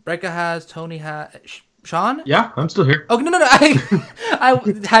 Brecca has, Tony has. Sean? Yeah, I'm still here. Oh no! Have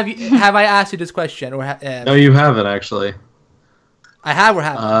I asked you this question or? No, you haven't actually. I have or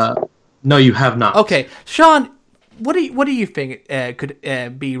haven't? No, you have not. Okay, Sean, what do you think could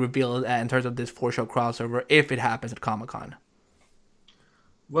be revealed in terms of this 4-show crossover if it happens at Comic-Con?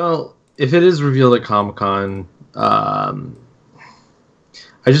 Well, if it is revealed at Comic-Con, I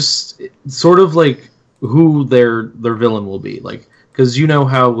just sort of like who their villain will be, like. Because you know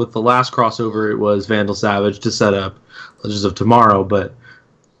how with the last crossover it was Vandal Savage to set up Legends of Tomorrow, but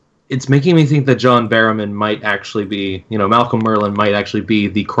it's making me think that John Barrowman might actually be, Malcolm Merlyn might actually be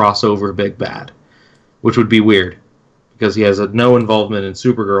the crossover big bad, which would be weird because he has no involvement in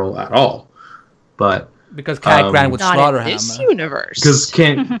Supergirl at all. But because Cat Grant would slaughter him. Not in this universe. Because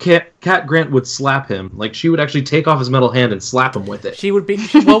Cat Grant would slap him. Like, she would actually take off his metal hand and slap him with it. She would be...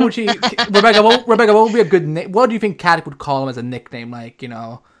 What would she... Rebecca, what would be a good name? What do you think Cat would call him as a nickname? Like, it's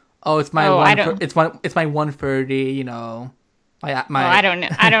my it's my 130,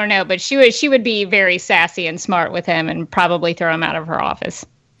 I don't know, but she would be very sassy and smart with him and probably throw him out of her office.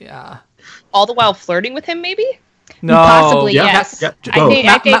 Yeah. All the while flirting with him, maybe? No. Possibly, yeah, yes. Yeah,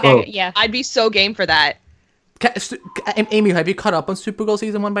 I think that, yeah. I'd be so game for that. Amy, have you caught up on Supergirl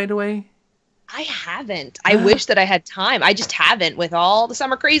season 1, by the way? I haven't. I wish that I had time. I just haven't. With all the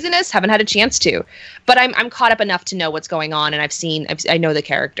summer craziness, haven't had a chance to. But I'm caught up enough to know what's going on, and I know the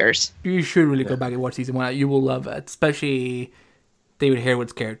characters. You should really go back and watch season 1. You will love it, especially David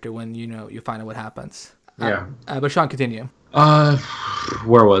Harewood's character when you find out what happens. Yeah. But Sean, continue.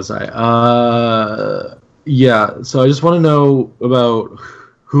 Where was I? Yeah. So I just want to know about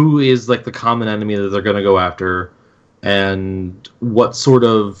who is like the common enemy that they're going to go after, and what sort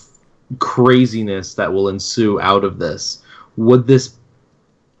of craziness that will ensue out of this. Would this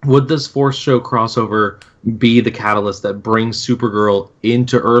 4-show crossover be the catalyst that brings Supergirl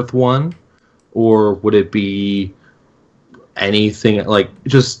into Earth 1, or would it be anything like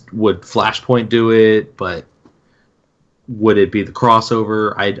just would Flashpoint do it? But would it be the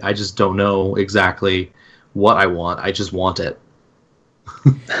crossover? I just don't know exactly what I want. I just want it.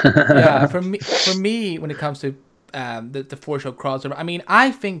 Yeah, for me, when it comes to the 4-show crossover. I mean,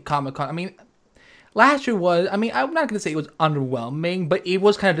 I think Comic-Con, I mean, last year was, I mean, I'm not going to say it was underwhelming, but it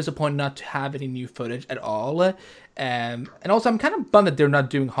was kind of disappointing not to have any new footage at all. And also, I'm kind of bummed that they're not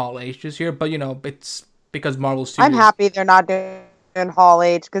doing Hall H this year, but, you know, it's because Marvel Studios... I'm happy they're not doing Hall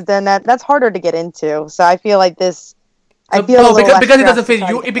H, because then that's harder to get into. So I feel like this... because it doesn't fit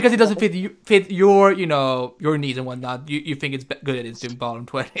you. Because it doesn't fit your your needs and whatnot. You think it's good that it's doing Ballroom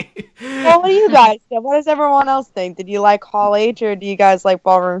 20. Well, what do you guys think? What does everyone else think? Did you like Hall H or do you guys like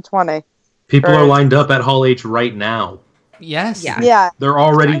Ballroom 20? People are lined up at Hall H right now. Yes. Yeah. They're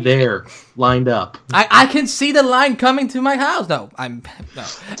already there, lined up. I can see the line coming to my house. No. I mean,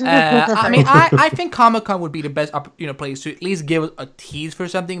 I think Comic-Con would be the best place to at least give us a tease for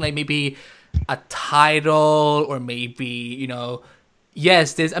something, like maybe a title, or maybe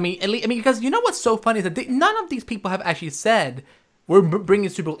yes, this. I mean, because you know what's so funny is that none of these people have actually said we're bringing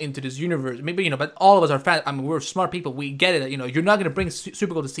Supergirl into this universe. Maybe but all of us are fans. I mean, we're smart people. We get it. You're not gonna bring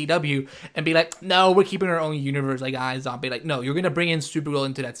Supergirl to CW and be like, no, we're keeping our own universe like iZombie. Like, no, you're gonna bring in Supergirl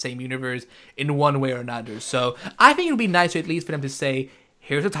into that same universe in one way or another. So I think it would be nice at least for them to say,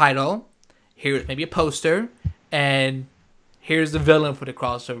 here's a title, here's maybe a poster, and here's the villain for the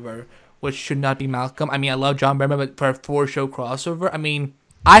crossover, which should not be Malcolm. I mean, I love John Byrne, but for a 4-show crossover, I mean,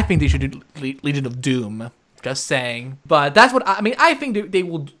 I think they should do Legion of Doom. Just saying. But that's what I mean. I think they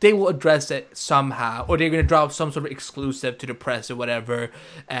will address it somehow, or they're gonna drop some sort of exclusive to the press or whatever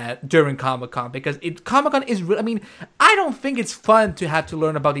during Comic-Con, because Comic-Con is real. I mean, I don't think it's fun to have to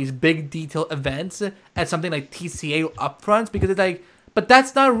learn about these big detail events at something like TCA or Upfronts, because it's like, but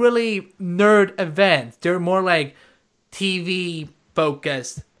that's not really nerd events. They're more like TV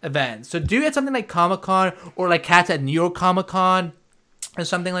focused events. So do it at something like Comic-Con, or like Cats at New York Comic Con or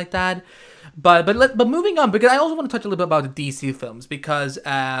something like that. But moving on, because I also want to touch a little bit about the DC films, because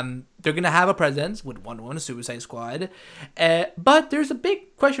they're gonna have a presence with Wonder Woman, Suicide Squad, but there's a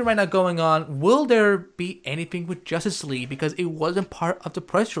big question right now going on: will there be anything with Justice League? Because it wasn't part of the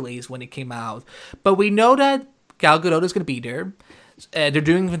press release when it came out, but we know that Gal Gadot is gonna be there. They're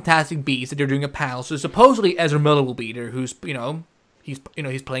doing Fantastic Beasts. They're doing a panel, so supposedly Ezra Miller will be there, who's he's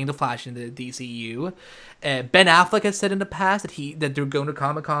playing the Flash in the DCU. Ben Affleck has said in the past that they're going to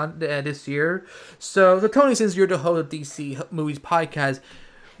Comic-Con this year. So Tony, since you're the host of DC Movies Podcast,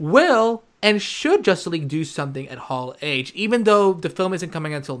 will and should Justice League do something at Hall H, even though the film isn't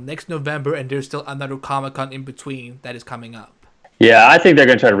coming until next November and there's still another Comic-Con in between that is coming up? Yeah, I think they're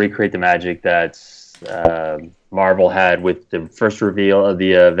going to try to recreate the magic that Marvel had with the first reveal of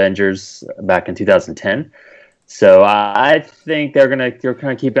the Avengers back in 2010. So I think they're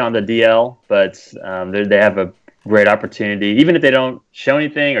kind of keep it on the DL, but they have a great opportunity, even if they don't show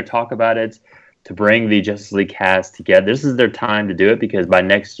anything or talk about it, to bring the Justice League cast together. This is their time to do it, because by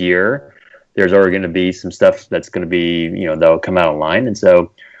next year, there's already going to be some stuff that's going to be, that'll come out online. And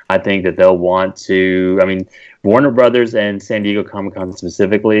so I think that they'll want to, I mean, Warner Brothers and San Diego Comic-Con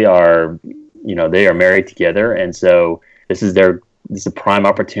specifically are, they are married together. And so this is a prime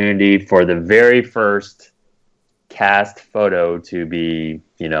opportunity for the very first cast photo to be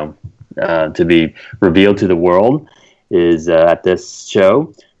revealed to the world is at this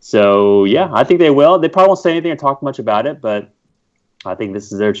show. So yeah, I think they will. They probably won't say anything or talk much about it, but I think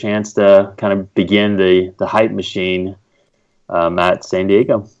this is their chance to kind of begin the hype machine at San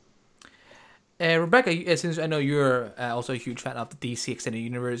Diego. Rebecca, since I know you're also a huge fan of the DC Extended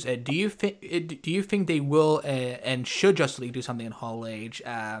Universe, do you think they will and should Justice League do something in Hall H,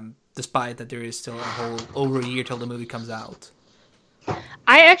 despite that there is still over a year till the movie comes out?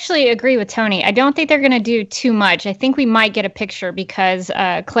 I actually agree with Tony. I don't think they're going to do too much. I think we might get a picture, because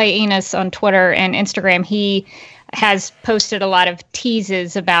Clay Enos on Twitter and Instagram, he has posted a lot of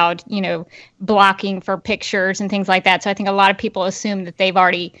teases about, blocking for pictures and things like that. So I think a lot of people assume that they've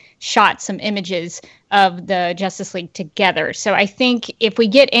already shot some images of the Justice League together. So I think if we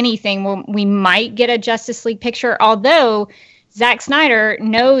get anything, we might get a Justice League picture, although Zack Snyder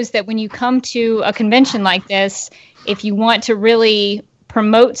knows that when you come to a convention like this, if you want to really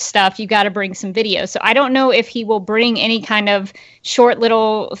promote stuff, you got to bring some video. So I don't know if he will bring any kind of short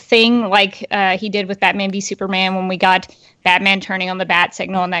little thing like he did with Batman v Superman when we got Batman turning on the bat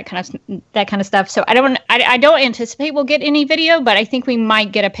signal and that kind of stuff. So I don't anticipate we'll get any video, but I think we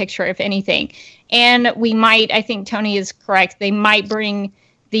might get a picture if anything. And we might, I think Tony is correct, they might bring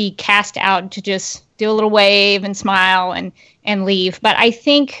the cast out to just do a little wave and smile and leave. But I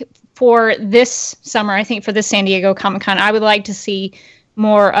think for this summer, I think for the San Diego Comic-Con, I would like to see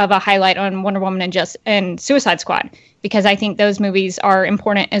more of a highlight on Wonder Woman and Suicide Squad, because I think those movies are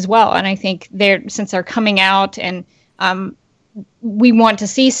important as well. And I think since they're coming out and we want to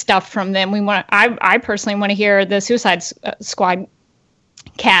see stuff from them. I personally want to hear the Suicide Squad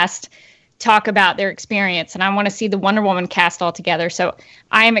cast talk about their experience, and I want to see the Wonder Woman cast all together. So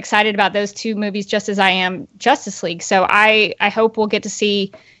I am excited about those two movies just as I am Justice League. So I hope we'll get to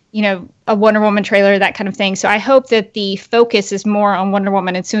see, a Wonder Woman trailer, that kind of thing. So I hope that the focus is more on Wonder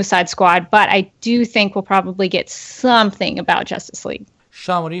Woman and Suicide Squad, but I do think we'll probably get something about Justice League.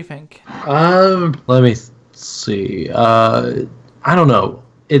 Sean, what do you think? Let me see. I don't know.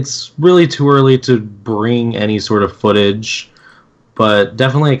 It's really too early to bring any sort of footage, but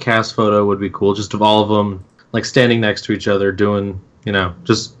definitely a cast photo would be cool. Just of all of them, like standing next to each other, doing,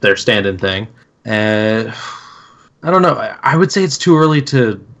 just their stand-in thing. And I don't know. I would say it's too early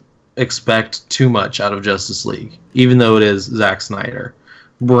to expect too much out of Justice League, even though it is Zack Snyder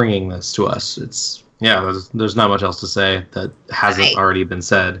bringing this to us. There's not much else to say that hasn't already been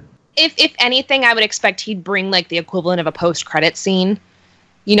said. If anything, I would expect he'd bring like the equivalent of a post-credit scene.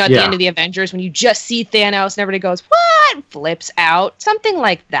 At the end of the Avengers, when you just see Thanos and everybody goes, "What?" Flips out, something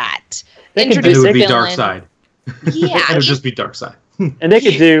like that. It would be Darkseid. Yeah, it would just be Darkseid. And they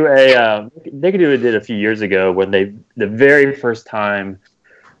could do it a few years ago when the very first time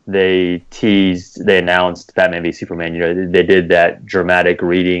they announced Batman v Superman. They did that dramatic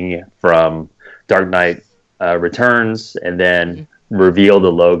reading from Dark Knight Returns, and then revealed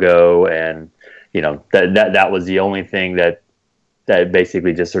the logo, and that was the only thing that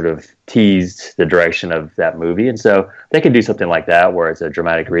basically just sort of teased the direction of that movie. And so they could do something like that where it's a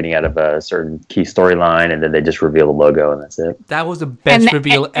dramatic reading out of a certain key storyline, and then they just reveal the logo, and that's it. That was the best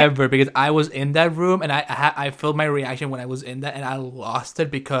reveal ever, because I was in that room, and I felt my reaction when I was in that, and I lost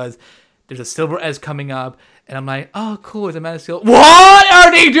it because there's a Silver S coming up, and I'm like, oh, cool, it's a Man of Steel. What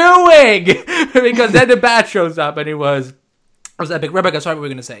are they doing? Because then the bat shows up, and it was epic. Rebecca, sorry, what were we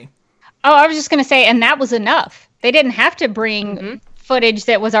going to say? Oh, I was just going to say, and that was enough. They didn't have to bring footage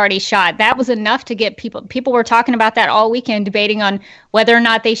that was already shot. That was enough to get people were talking about that all weekend, debating on whether or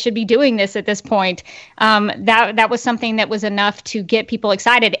not they should be doing this at this point. That was something that was enough to get people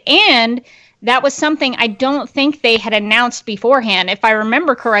excited. And that was something I don't think they had announced beforehand. If I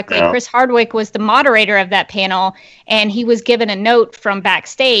remember correctly, Chris Hardwick was the moderator of that panel, and he was given a note from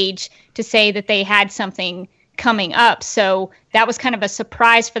backstage to say that they had something coming up. So that was kind of a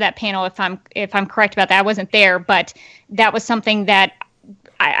surprise for that panel, if I'm correct about that. I wasn't there, but that was something that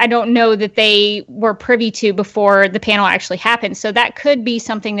I don't know that they were privy to before the panel actually happened. So that could be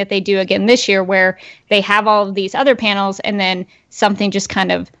something that they do again this year, where they have all of these other panels and then something just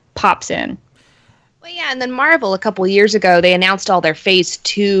kind of pops in. Well, yeah, and then Marvel a couple years ago, they announced all their Phase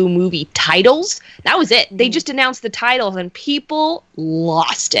 2 movie titles. That was it. They just announced the titles, and people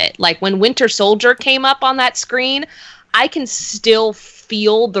lost it. Like, when Winter Soldier came up on that screen, I can still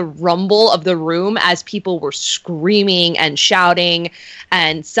feel the rumble of the room as people were screaming and shouting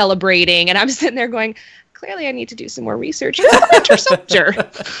and celebrating. And I'm sitting there going, clearly I need to do some more research for Winter Soldier.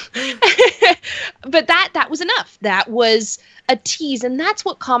 But that was enough. That was a tease, and that's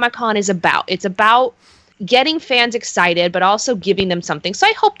what Comic-Con is about. It's about getting fans excited, but also giving them something. So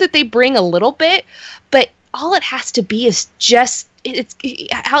I hope that they bring a little bit, but all it has to be is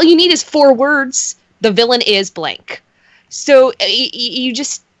all you need is 4 words. The villain is blank. So you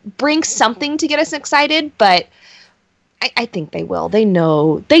just bring something to get us excited, but I think they will. They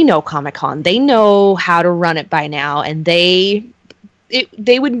know Comic-Con. They know how to run it by now, and they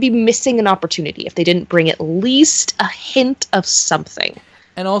would be missing an opportunity if they didn't bring at least a hint of something.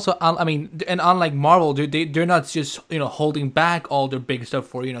 And also, and unlike Marvel, they're not just holding back all their big stuff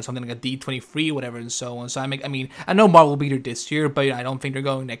for something like a D23, whatever, and so on. So I know Marvel will be there this year, but I don't think they're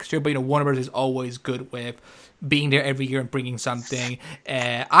going next year. But Warner Bros. Is always good with being there every year and bringing something.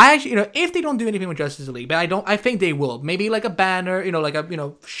 I actually, if they don't do anything with Justice League, but I think they will. Maybe like a banner, like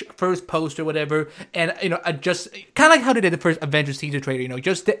a first poster, whatever, and just kind of like how they did the first Avengers teaser trailer.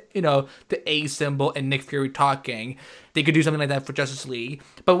 Just the A symbol and Nick Fury talking. They could do something like that for Justice League.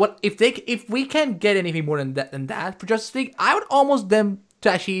 But if we can't get anything more than that for Justice League, I would almost them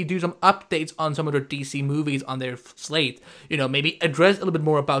to actually do some updates on some of their DC movies on their slate. Maybe address a little bit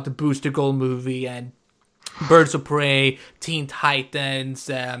more about the Booster Gold movie and Birds of Prey, Teen Titans,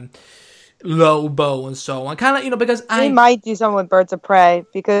 Lobo, and so on. Kind of, because they might do something with Birds of Prey,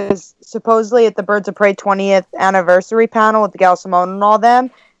 because supposedly at the Birds of Prey 20th anniversary panel with Gail Simone and all them,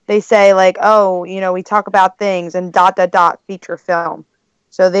 they say like, oh, we talk about things and ... feature film.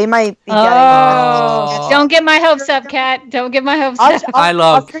 So they might be getting. Don't get my hopes up, Kat. Don't get my hopes up.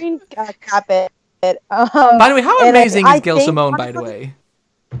 I'll screen cap it. By the way, how amazing is Gail Simone? By the way,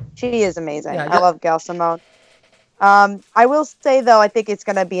 she is amazing. Yeah, I love Gail Simone. I will say, though, I think it's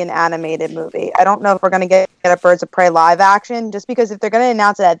going to be an animated movie. I don't know if we're going to get a Birds of Prey live action, just because if they're going to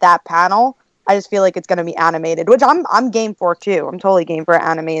announce it at that panel, I just feel like it's going to be animated, which I'm game for, too. I'm totally game for an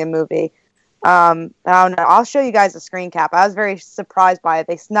animated movie. I don't know. I'll show you guys a screen cap. I was very surprised by it.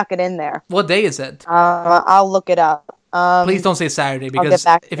 They snuck it in there. What day is it? I'll look it up. Please don't say Saturday, because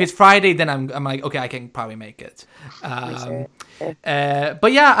if it's Friday, then I'm like, okay, I can probably make it.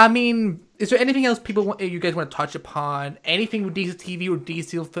 But yeah, I mean, is there anything else you guys want to touch upon? Anything with DC TV or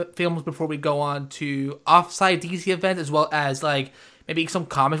DC films before we go on to off-site DC events, as well as like maybe some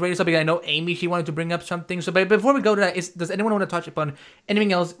comics related stuff? Because I know Amy, she wanted to bring up something. So, but before we go to that, does anyone want to touch upon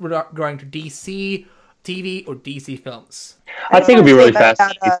anything else regarding to DC TV or DC films? I think it'd be really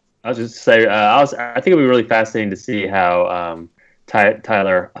fascinating. I was just say, I think it'd be really fascinating to see how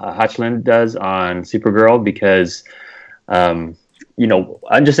Tyler Hoechlin does on Supergirl, because, you know,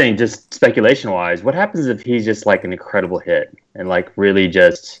 I'm just saying, just speculation wise, what happens if he's just like an incredible hit and like really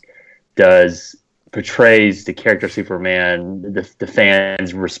just portrays the character Superman, the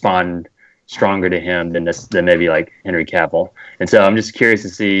fans respond stronger to him than maybe like Henry Cavill. And so I'm just curious to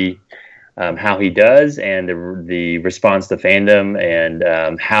see how he does, and the response to fandom,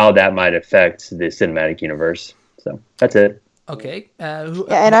 and how that might affect the cinematic universe. So that's it. Okay.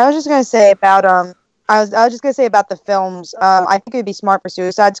 And I was just gonna say about I was just gonna say about the films. I think it'd be smart for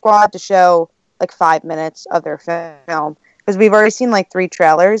Suicide Squad to show like 5 minutes of their film, because we've already seen like 3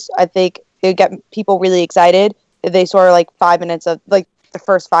 trailers. I think it'd get people really excited if they saw like 5 minutes of like the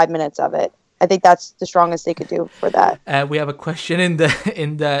first 5 minutes of it. I think that's the strongest they could do for that. We have a question in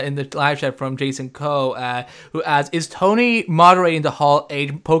the live chat from Jason Coe, who asks, "Is Tony moderating the Hall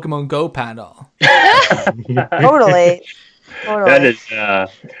Age Pokemon Go panel?" Totally. That is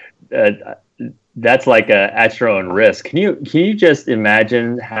that's like at your own risk. Can you just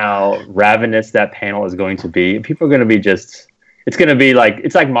imagine how ravenous that panel is going to be? People are going to be it's going to be like,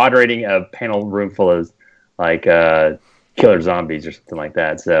 it's like moderating a panel room full of like killer zombies or something like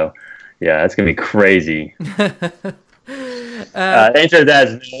that. So. Yeah, it's gonna be crazy. The answer to that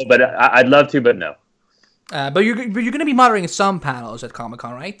is no, but I'd love to, but no. But you're gonna be moderating some panels at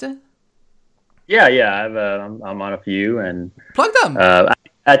Comic-Con, right? Yeah. I'm on a few, and plug them. I'm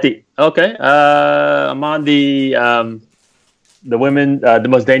on the women, the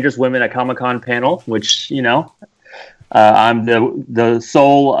most dangerous women at Comic-Con panel, which, you know, I'm the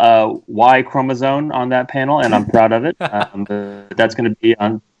sole Y chromosome on that panel, and I'm proud of it. That's going to be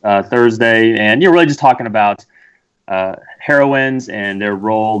on Thursday, and you're really just talking about heroines and their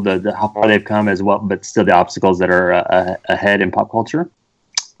role, how far they've come as well, but still the obstacles that are ahead in pop culture.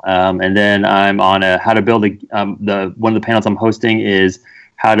 And then I'm on how to build one of the panels I'm hosting is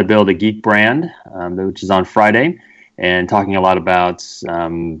how to build a geek brand, which is on Friday. And talking a lot about,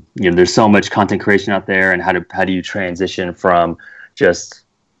 there's so much content creation out there, and how do you transition from just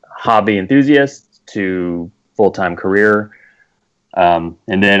hobby enthusiast to full-time career. And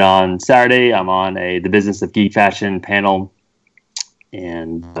then on Saturday, I'm on the Business of Geek Fashion panel,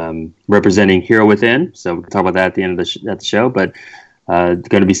 and representing Hero Within. So we can talk about that at the end of the show. But going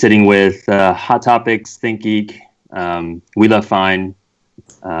to be sitting with Hot Topics, Think Geek, We Love Fine.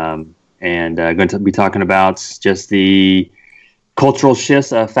 And going to be talking about just the cultural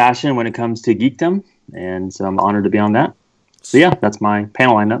shifts of fashion when it comes to geekdom. And so I'm honored to be on that. So yeah, that's my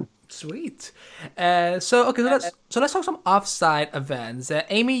panel lineup. Sweet. So let's talk some off-site events.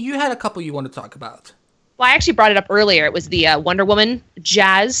 Amy, you had a couple you want to talk about. Well, I actually brought it up earlier. It was the Wonder Woman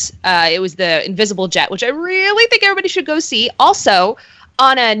Jazz. It was the Invisible Jet, which I really think everybody should go see. Also,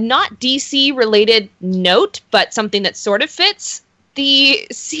 on a not DC-related note, but something that sort of fits,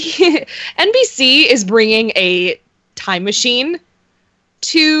 NBC is bringing a time machine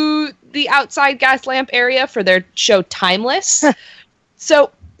to the outside gas lamp area for their show Timeless.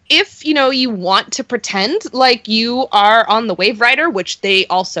 So if you want to pretend like you are on the Wave Rider, which they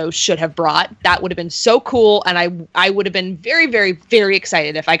also should have brought, that would have been so cool, and I would have been very, very, very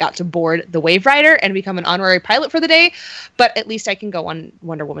excited if I got to board the Wave Rider and become an honorary pilot for the day. But at least I can go on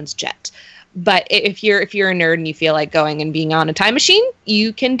Wonder Woman's jet. But if you're a nerd and you feel like going and being on a time machine,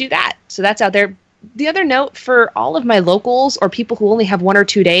 you can do that. So that's out there. The other note for all of my locals or people who only have 1 or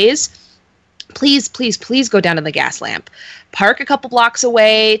 2 days, please, please, please go down to the gas lamp. Park a couple blocks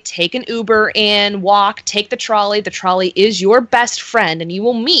away, take an Uber in, walk, take the trolley. The trolley is your best friend, and you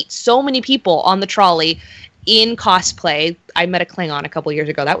will meet so many people on the trolley in cosplay. I met a Klingon a couple years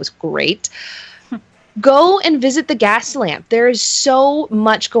ago. That was great. Go and visit the gas lamp. There is so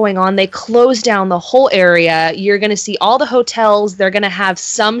much going on. They closed down the whole area. You're going to see all the hotels. They're going to have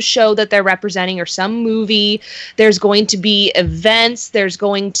some show that they're representing or some movie. There's going to be events. There's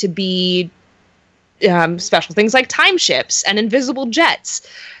going to be special things like time ships and invisible jets.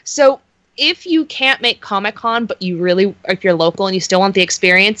 So if you can't make Comic-Con, but if you're local and you still want the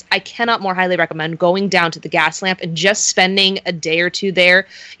experience, I cannot more highly recommend going down to the Gas Lamp and just spending a day or two there.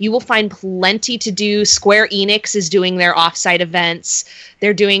 You will find plenty to do. Square Enix is doing their offsite events.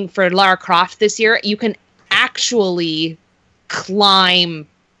 They're doing for Lara Croft this year. You can actually climb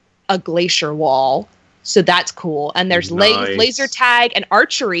a glacier wall. So that's cool. And there's laser tag and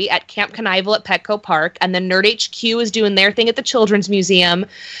archery at Camp Knievel at Petco Park. And then Nerd HQ is doing their thing at the Children's Museum.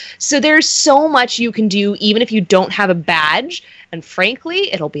 So there's so much you can do, even if you don't have a badge. And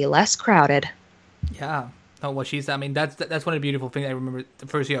frankly, it'll be less crowded. Yeah. Oh, what she said. I mean, that's one of the beautiful things I remember the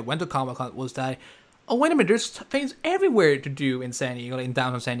first year I went to Comic-Con was that, oh, wait a minute, there's things everywhere to do in San Diego, like in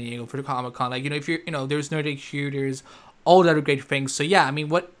downtown San Diego for the Comic-Con. Like, if you're, there's Nerd HQ, there's all the other great things. So yeah, I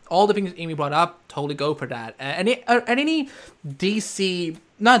mean, all the things Amy brought up, totally go for that. Any DC,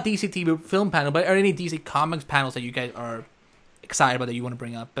 not DC TV film panel, but are any DC Comics panels that you guys are excited about that you want to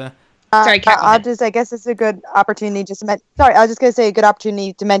bring up? Sorry, Kat, I guess it's a good opportunity I was just going to say a good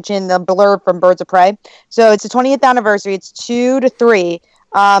opportunity to mention the blurb from Birds of Prey. So it's the 20th anniversary. It's 2 to 3.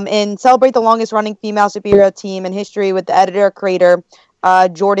 And celebrate the longest running female superhero team in history with the editor-creator,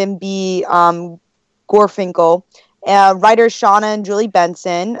 Jordan B. Gorfinkel. Writers Shauna and Julie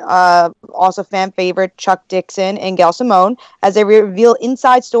Benson, also fan favorite Chuck Dixon and Gail Simone, as they reveal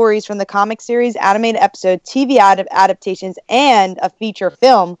inside stories from the comic series, animated episode, TV adaptations, and a feature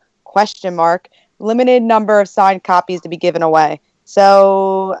film, ? Limited number of signed copies to be given away.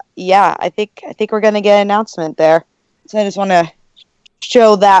 So, yeah, I think we're going to get an announcement there. So I just want to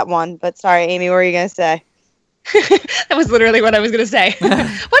show that one. But sorry, Amy, what were you going to say? That was literally what I was going to say.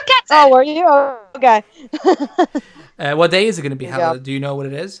 What Kat said? Oh, were you? Okay. What day is it going to be held? Do you know what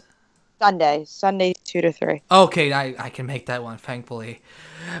it is? Sunday 2 to 3. Okay, I can make that one, thankfully,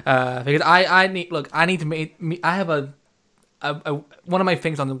 because I need to make. I have a one of my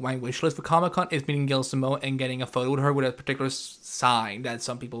things on my wish list for Comic-Con is meeting Gail Simone and getting a photo with her with a particular sign that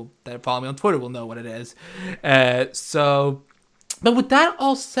some people that follow me on Twitter will know what it is. But with that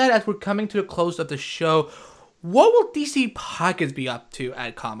all said, as we're coming to the close of the show, what will DC Pockets be up to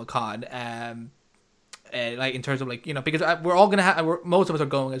at Comic-Con? Like in terms of because we're all gonna have, most of us are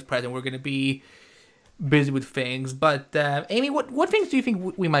going as present. We're gonna be busy with things. But Amy, what things do you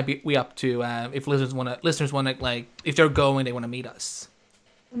think we might be up to? If listeners want to if they're going, they want to meet us.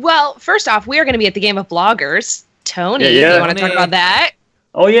 Well, first off, we are going to be at the Game of Bloggers. Tony, do you want to talk about that?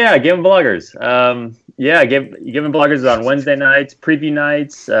 Oh yeah, Game of Bloggers. Game of Bloggers is on Wednesday nights, preview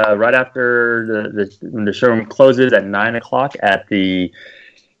nights, right after when the showroom closes at 9:00 at the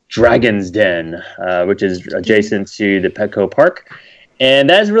Dragon's Den, which is adjacent to the Petco Park. And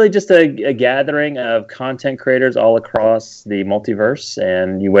that is really just a gathering of content creators all across the multiverse.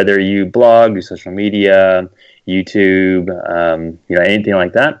 And whether you blog, do social media, YouTube, anything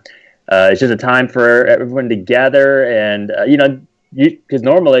like that, it's just a time for everyone to gather. And, because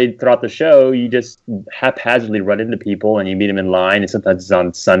normally throughout the show, you just haphazardly run into people and you meet them in line. And sometimes it's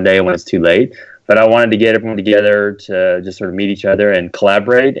on Sunday when it's too late. But I wanted to get everyone together to just sort of meet each other and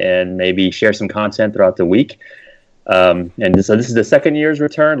collaborate and maybe share some content throughout the week. So this is the second year's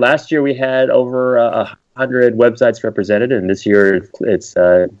return. Last year we had over 100 websites represented, and this year it's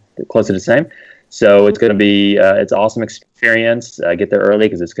close to the same. So it's going to be it's an awesome experience. Get there early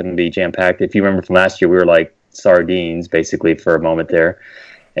because it's going to be jam-packed. If you remember from last year, we were like sardines basically for a moment there.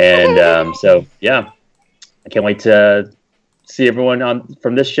 And I can't wait to see everyone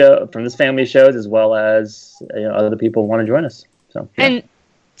from this family of shows, as well as other people who want to join us. So yeah. And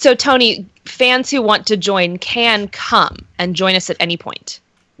so Tony, fans who want to join can come and join us at any point.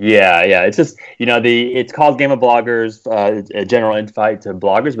 Yeah. It's just it's called Game of Bloggers, a general invite to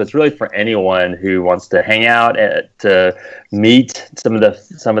bloggers, but it's really for anyone who wants to hang out to meet some of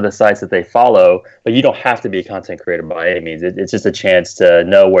the sites that they follow. But you don't have to be a content creator by any means. It's just a chance to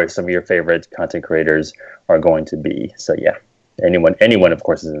know where some of your favorite content creators are going to be. So yeah. Anyone, of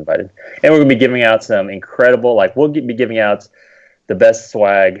course, is invited. And we're going to be giving out some incredible, we'll be giving out the best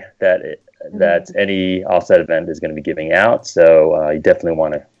swag that any offset event is going to be giving out. So you definitely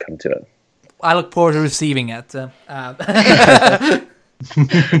want to come to it. I look forward to receiving it.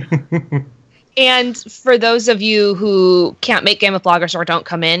 And for those of you who can't make Game of Bloggers or don't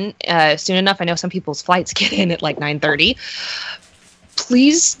come in soon enough, I know some people's flights get in at 9:30.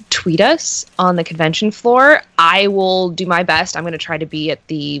 please tweet us on the convention floor. I will do my best. I'm going to try to be at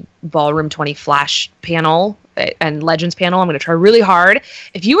the Ballroom 20 Flash panel and Legends panel. I'm going to try really hard.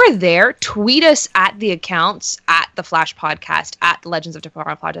 If you are there, tweet us at the accounts, at the Flash Podcast, at the Legends of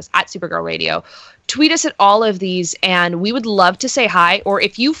Tomorrow Podcast, at Supergirl Radio. Tweet us at all of these, and we would love to say hi. Or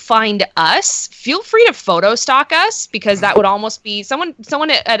if you find us, feel free to photo stalk us, because that would almost be someone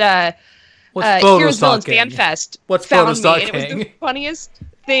at a Heroes Villains Fan Fest found me, and it was the funniest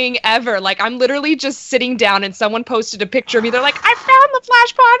thing ever. Like, I'm literally just sitting down and someone posted a picture of me. They're like, I found the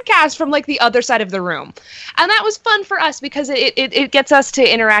Flash Podcast from like the other side of the room. And that was fun for us because it gets us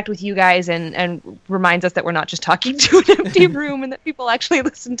to interact with you guys and reminds us that we're not just talking to an empty room and that people actually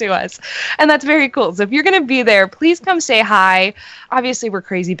listen to us. And that's very cool. So if you're going to be there, please come say hi. Obviously, we're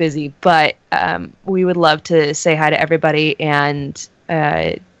crazy busy, but we would love to say hi to everybody and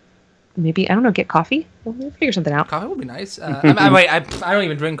maybe, I don't know, get coffee? We'll figure something out. Coffee would be nice. I don't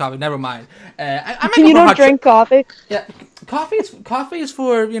even drink coffee. Never mind. You don't drink coffee? Yeah, coffee is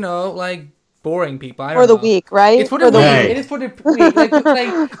for, like, boring people. I don't for the know. week, right? It's for the week. It is for the week.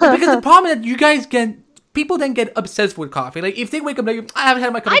 Like, because the problem is that you guys people then get obsessed with coffee. Like, if they wake up like, I haven't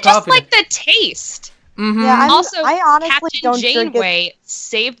had my cup of coffee. I just like the taste. Mm-hmm. Yeah, Also, I honestly Captain don't drink Janeway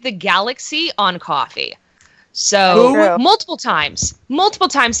saved the galaxy on coffee. So True. multiple times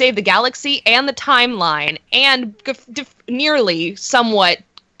saved the galaxy and the timeline, and nearly somewhat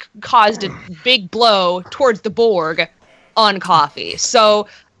caused a big blow towards the Borg on coffee. So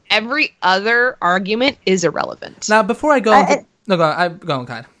every other argument is irrelevant. Now, before I go, go on,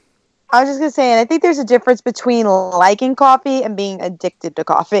 Kai. I was just gonna say, and I think there's a difference between liking coffee and being addicted to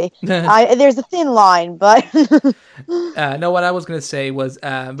coffee. There's a thin line, but no. What I was gonna say was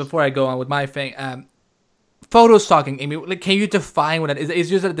before I go on with my thing. Photo stalking, Amy. Like, can you define what that is? It's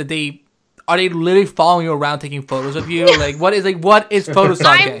just that are they literally following you around taking photos of you? what is photo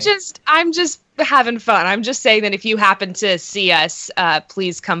stalking? I'm just having fun. I'm just saying that if you happen to see us,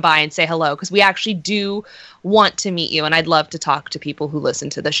 please come by and say hello, because we actually do want to meet you, and I'd love to talk to people who listen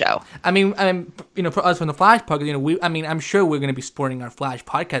to the show. I mean, for us from the Flash podcast, I'm sure we're going to be sporting our Flash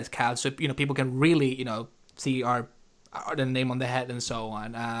podcast cap, so people can really see our the name on the head and so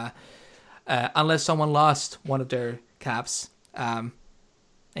on. Unless someone lost one of their caps.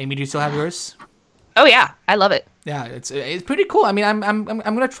 Amy, do you still have yours? Oh yeah, I love it. Yeah, it's pretty cool. I mean, I'm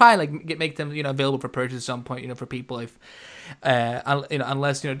gonna try make them available for purchase at some point for people if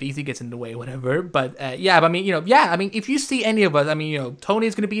unless DC gets in the way, whatever. But but I mean if you see any of us,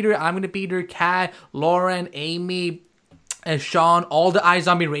 Tony's gonna be there, I'm gonna be there, Kat, Lauren, Amy, Sean, all the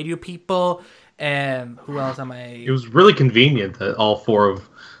iZombie radio people, and who else am I? It was really convenient that all four of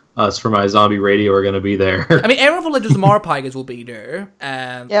us from iZombie Radio are going to be there. I mean, everyone from Legends Tomorrow Podcast will be there.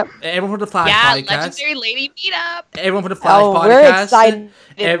 Yep. Everyone from the Flash Podcast. Legendary Lady Meetup. Everyone from the Flash Podcast. We're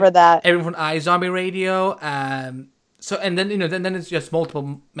excited for that. Everyone from iZombie Radio. So and then then it's just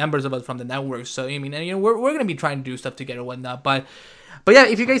multiple members of us from the network. So I mean, and we're going to be trying to do stuff together and whatnot. But yeah,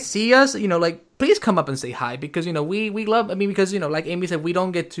 if you guys see us, please come up and say hi, because we love. I mean, because like Amy said, we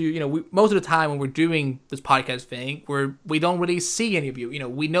don't get to most of the time when we're doing this podcast thing, we don't really see any of you.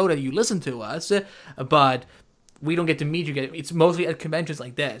 We know that you listen to us, but we don't get to meet you. It's mostly at conventions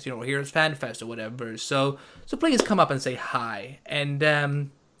like this, Heroes Fan Fest or whatever. So please come up and say hi, and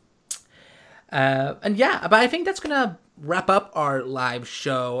yeah. But I think that's gonna wrap up our live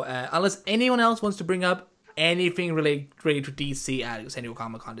show. Unless anyone else wants to bring up anything related to DC at San Diego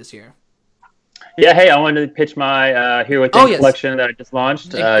Comic-Con this year. Yeah, hey, I wanted to pitch my Here Within collection that I just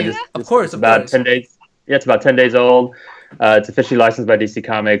launched. Of course. It's about 10 days. Yeah, it's about 10 days old. It's officially licensed by DC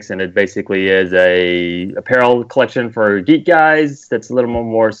Comics, and it basically is a apparel collection for geek guys that's a little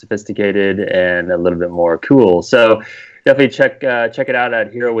more sophisticated and a little bit more cool. So definitely check it out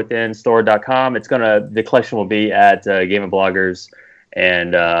at HeroWithinStore.com. The collection will be at Game of Bloggers,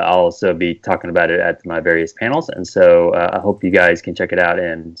 and I'll also be talking about it at my various panels. And so I hope you guys can check it out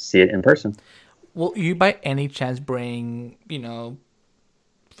and see it in person. Will you by any chance bring,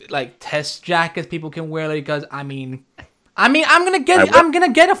 like test jackets people can wear? Because I'm gonna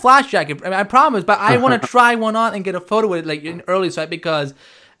get a Flash jacket. I promise, but I want to try one on and get a photo with it like in early sight, because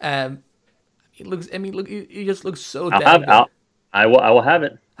it looks. It just looks so. I will have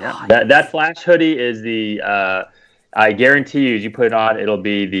it. Yeah, that Flash hoodie is the. I guarantee you, as you put it on, it'll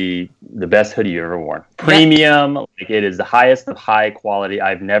be the best hoodie you've ever worn. Premium, like it is the highest of high quality.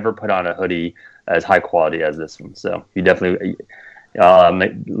 I've never put on a hoodie as high quality as this one. So you definitely,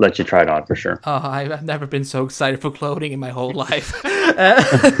 let you try it on for sure. Oh, I've never been so excited for clothing in my whole life.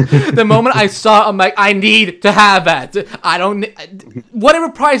 The moment I saw it, I'm like, I need to have that. Whatever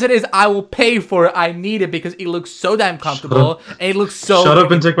price it is, I will pay for it. I need it because it looks so damn comfortable. And it looks so... Shut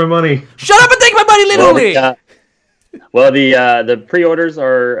up and take my money. Shut up and take my money, literally! Well, the pre-orders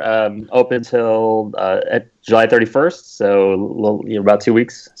are open till at July 31st, so about 2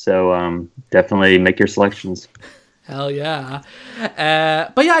 weeks. So definitely make your selections. Hell yeah.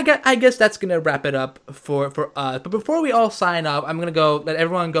 But yeah, I guess that's going to wrap it up for us. But before we all sign up, I'm going to let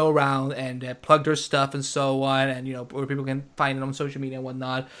everyone go around and plug their stuff and so on, and, where people can find it on social media and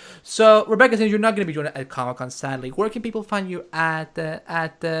whatnot. So, Rebecca, since you're not going to be joining at Comic-Con, sadly, where can people find you at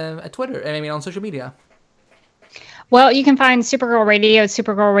Twitter? I mean, on social media? Well, you can find Supergirl Radio at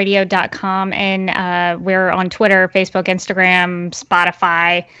supergirlradio.com, and we're on Twitter, Facebook, Instagram,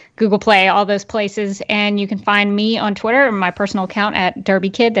 Spotify, Google Play, all those places. And you can find me on Twitter, my personal account at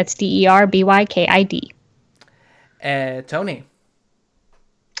DerbyKid. That's DerbyKid. Tony.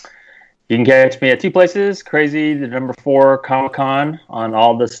 You can catch me at 2 places, Crazy, the number 4 Comic-Con on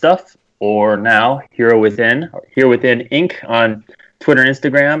all the stuff, or now Here Within Inc. on Twitter and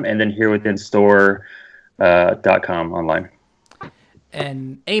Instagram, and then Here Within Store. .com online.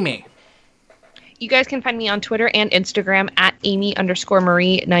 And Amy. You guys can find me on Twitter and Instagram at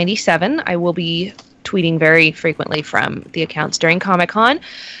Amy_Marie97. I will be tweeting very frequently from the accounts during Comic-Con.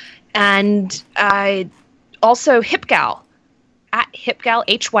 And also HipGal, at HipGal,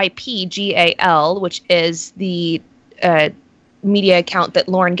 HYPGAL, which is the media account that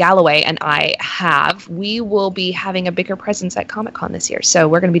Lauren Galloway and I have. We will be having a bigger presence at Comic-Con this year, so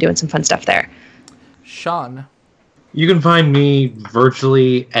we're going to be doing some fun stuff there. Sean. You can find me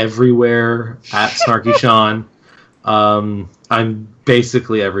virtually everywhere at Snarky Sean. I'm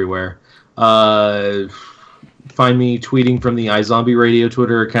basically everywhere. Find me tweeting from the iZombie Radio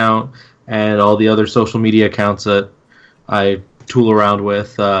Twitter account and all the other social media accounts that I tool around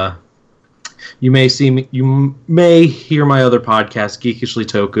with. You may hear my other podcast, Geekishly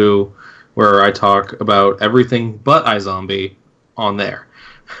Toku, where I talk about everything but iZombie on there.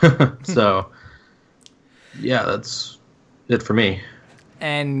 So... yeah, that's it for me.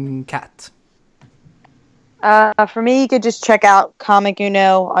 And Kat. For me, you could just check out Comic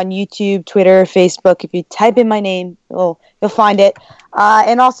Uno on YouTube, Twitter, Facebook. If you type in my name, you'll find it.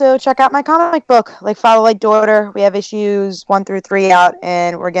 And also check out my comic book, Like Father, Like Daughter. We have issues 1 through 3 out,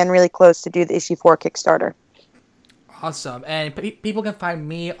 and we're getting really close to do the issue 4 Kickstarter. Awesome. And people can find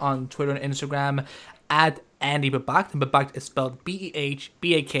me on Twitter and Instagram at Andy Bebacht, and Bebacht is spelled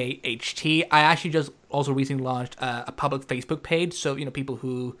BEHBAKHT. I actually just also recently launched a public Facebook page, so people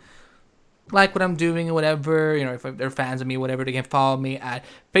who like what I'm doing or whatever, if they're fans of me, whatever, they can follow me at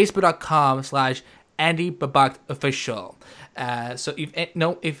facebook.com/Andy Bebacht Official. So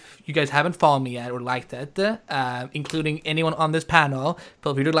if you guys haven't followed me yet or liked that, including anyone on this panel,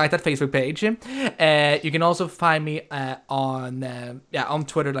 feel free to like that Facebook page. You can also find me on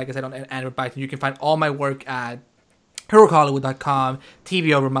Twitter, like I said, on Andy Bebacht. You can find all my work at HeroicHollywood.com,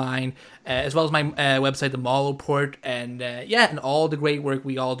 TV Over Mine, as well as my website, The Mall Report, and all the great work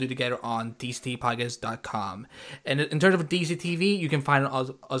we all do together on DCTpodcast.com. And in terms of DCTV, you can find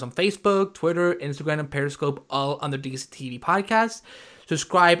us on Facebook, Twitter, Instagram, and Periscope, all under DCTV Podcast.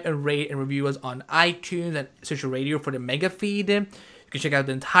 Subscribe and rate and review us on iTunes and Social Radio for the mega feed. You can check out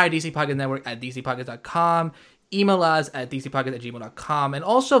the entire DC Podcast Network at DCPodcast.com. Email us at dcpodcast@gmail.com. And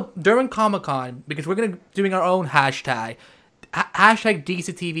also, during Comic-Con, because we're going to be doing our own hashtag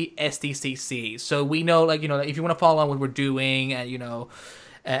DCTV_SDCC. So we know, if you want to follow on what we're doing and,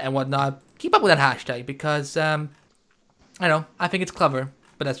 and whatnot, keep up with that hashtag because, I think it's clever.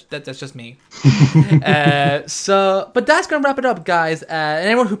 But that's just me. But that's going to wrap it up, guys. And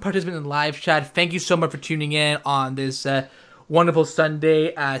everyone who participated in the live chat, thank you so much for tuning in on this wonderful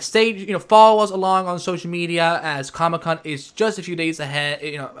Sunday. Follow us along on social media as Comic-Con is just a few days ahead,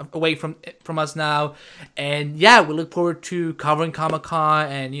 away from us now. And we look forward to covering Comic-Con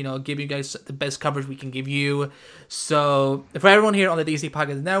and, giving you guys the best coverage we can give you. So for everyone here on the DC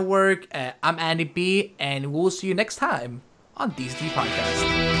Podcast Network, I'm Andy B, and we'll see you next time on DC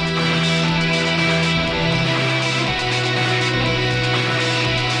Podcast.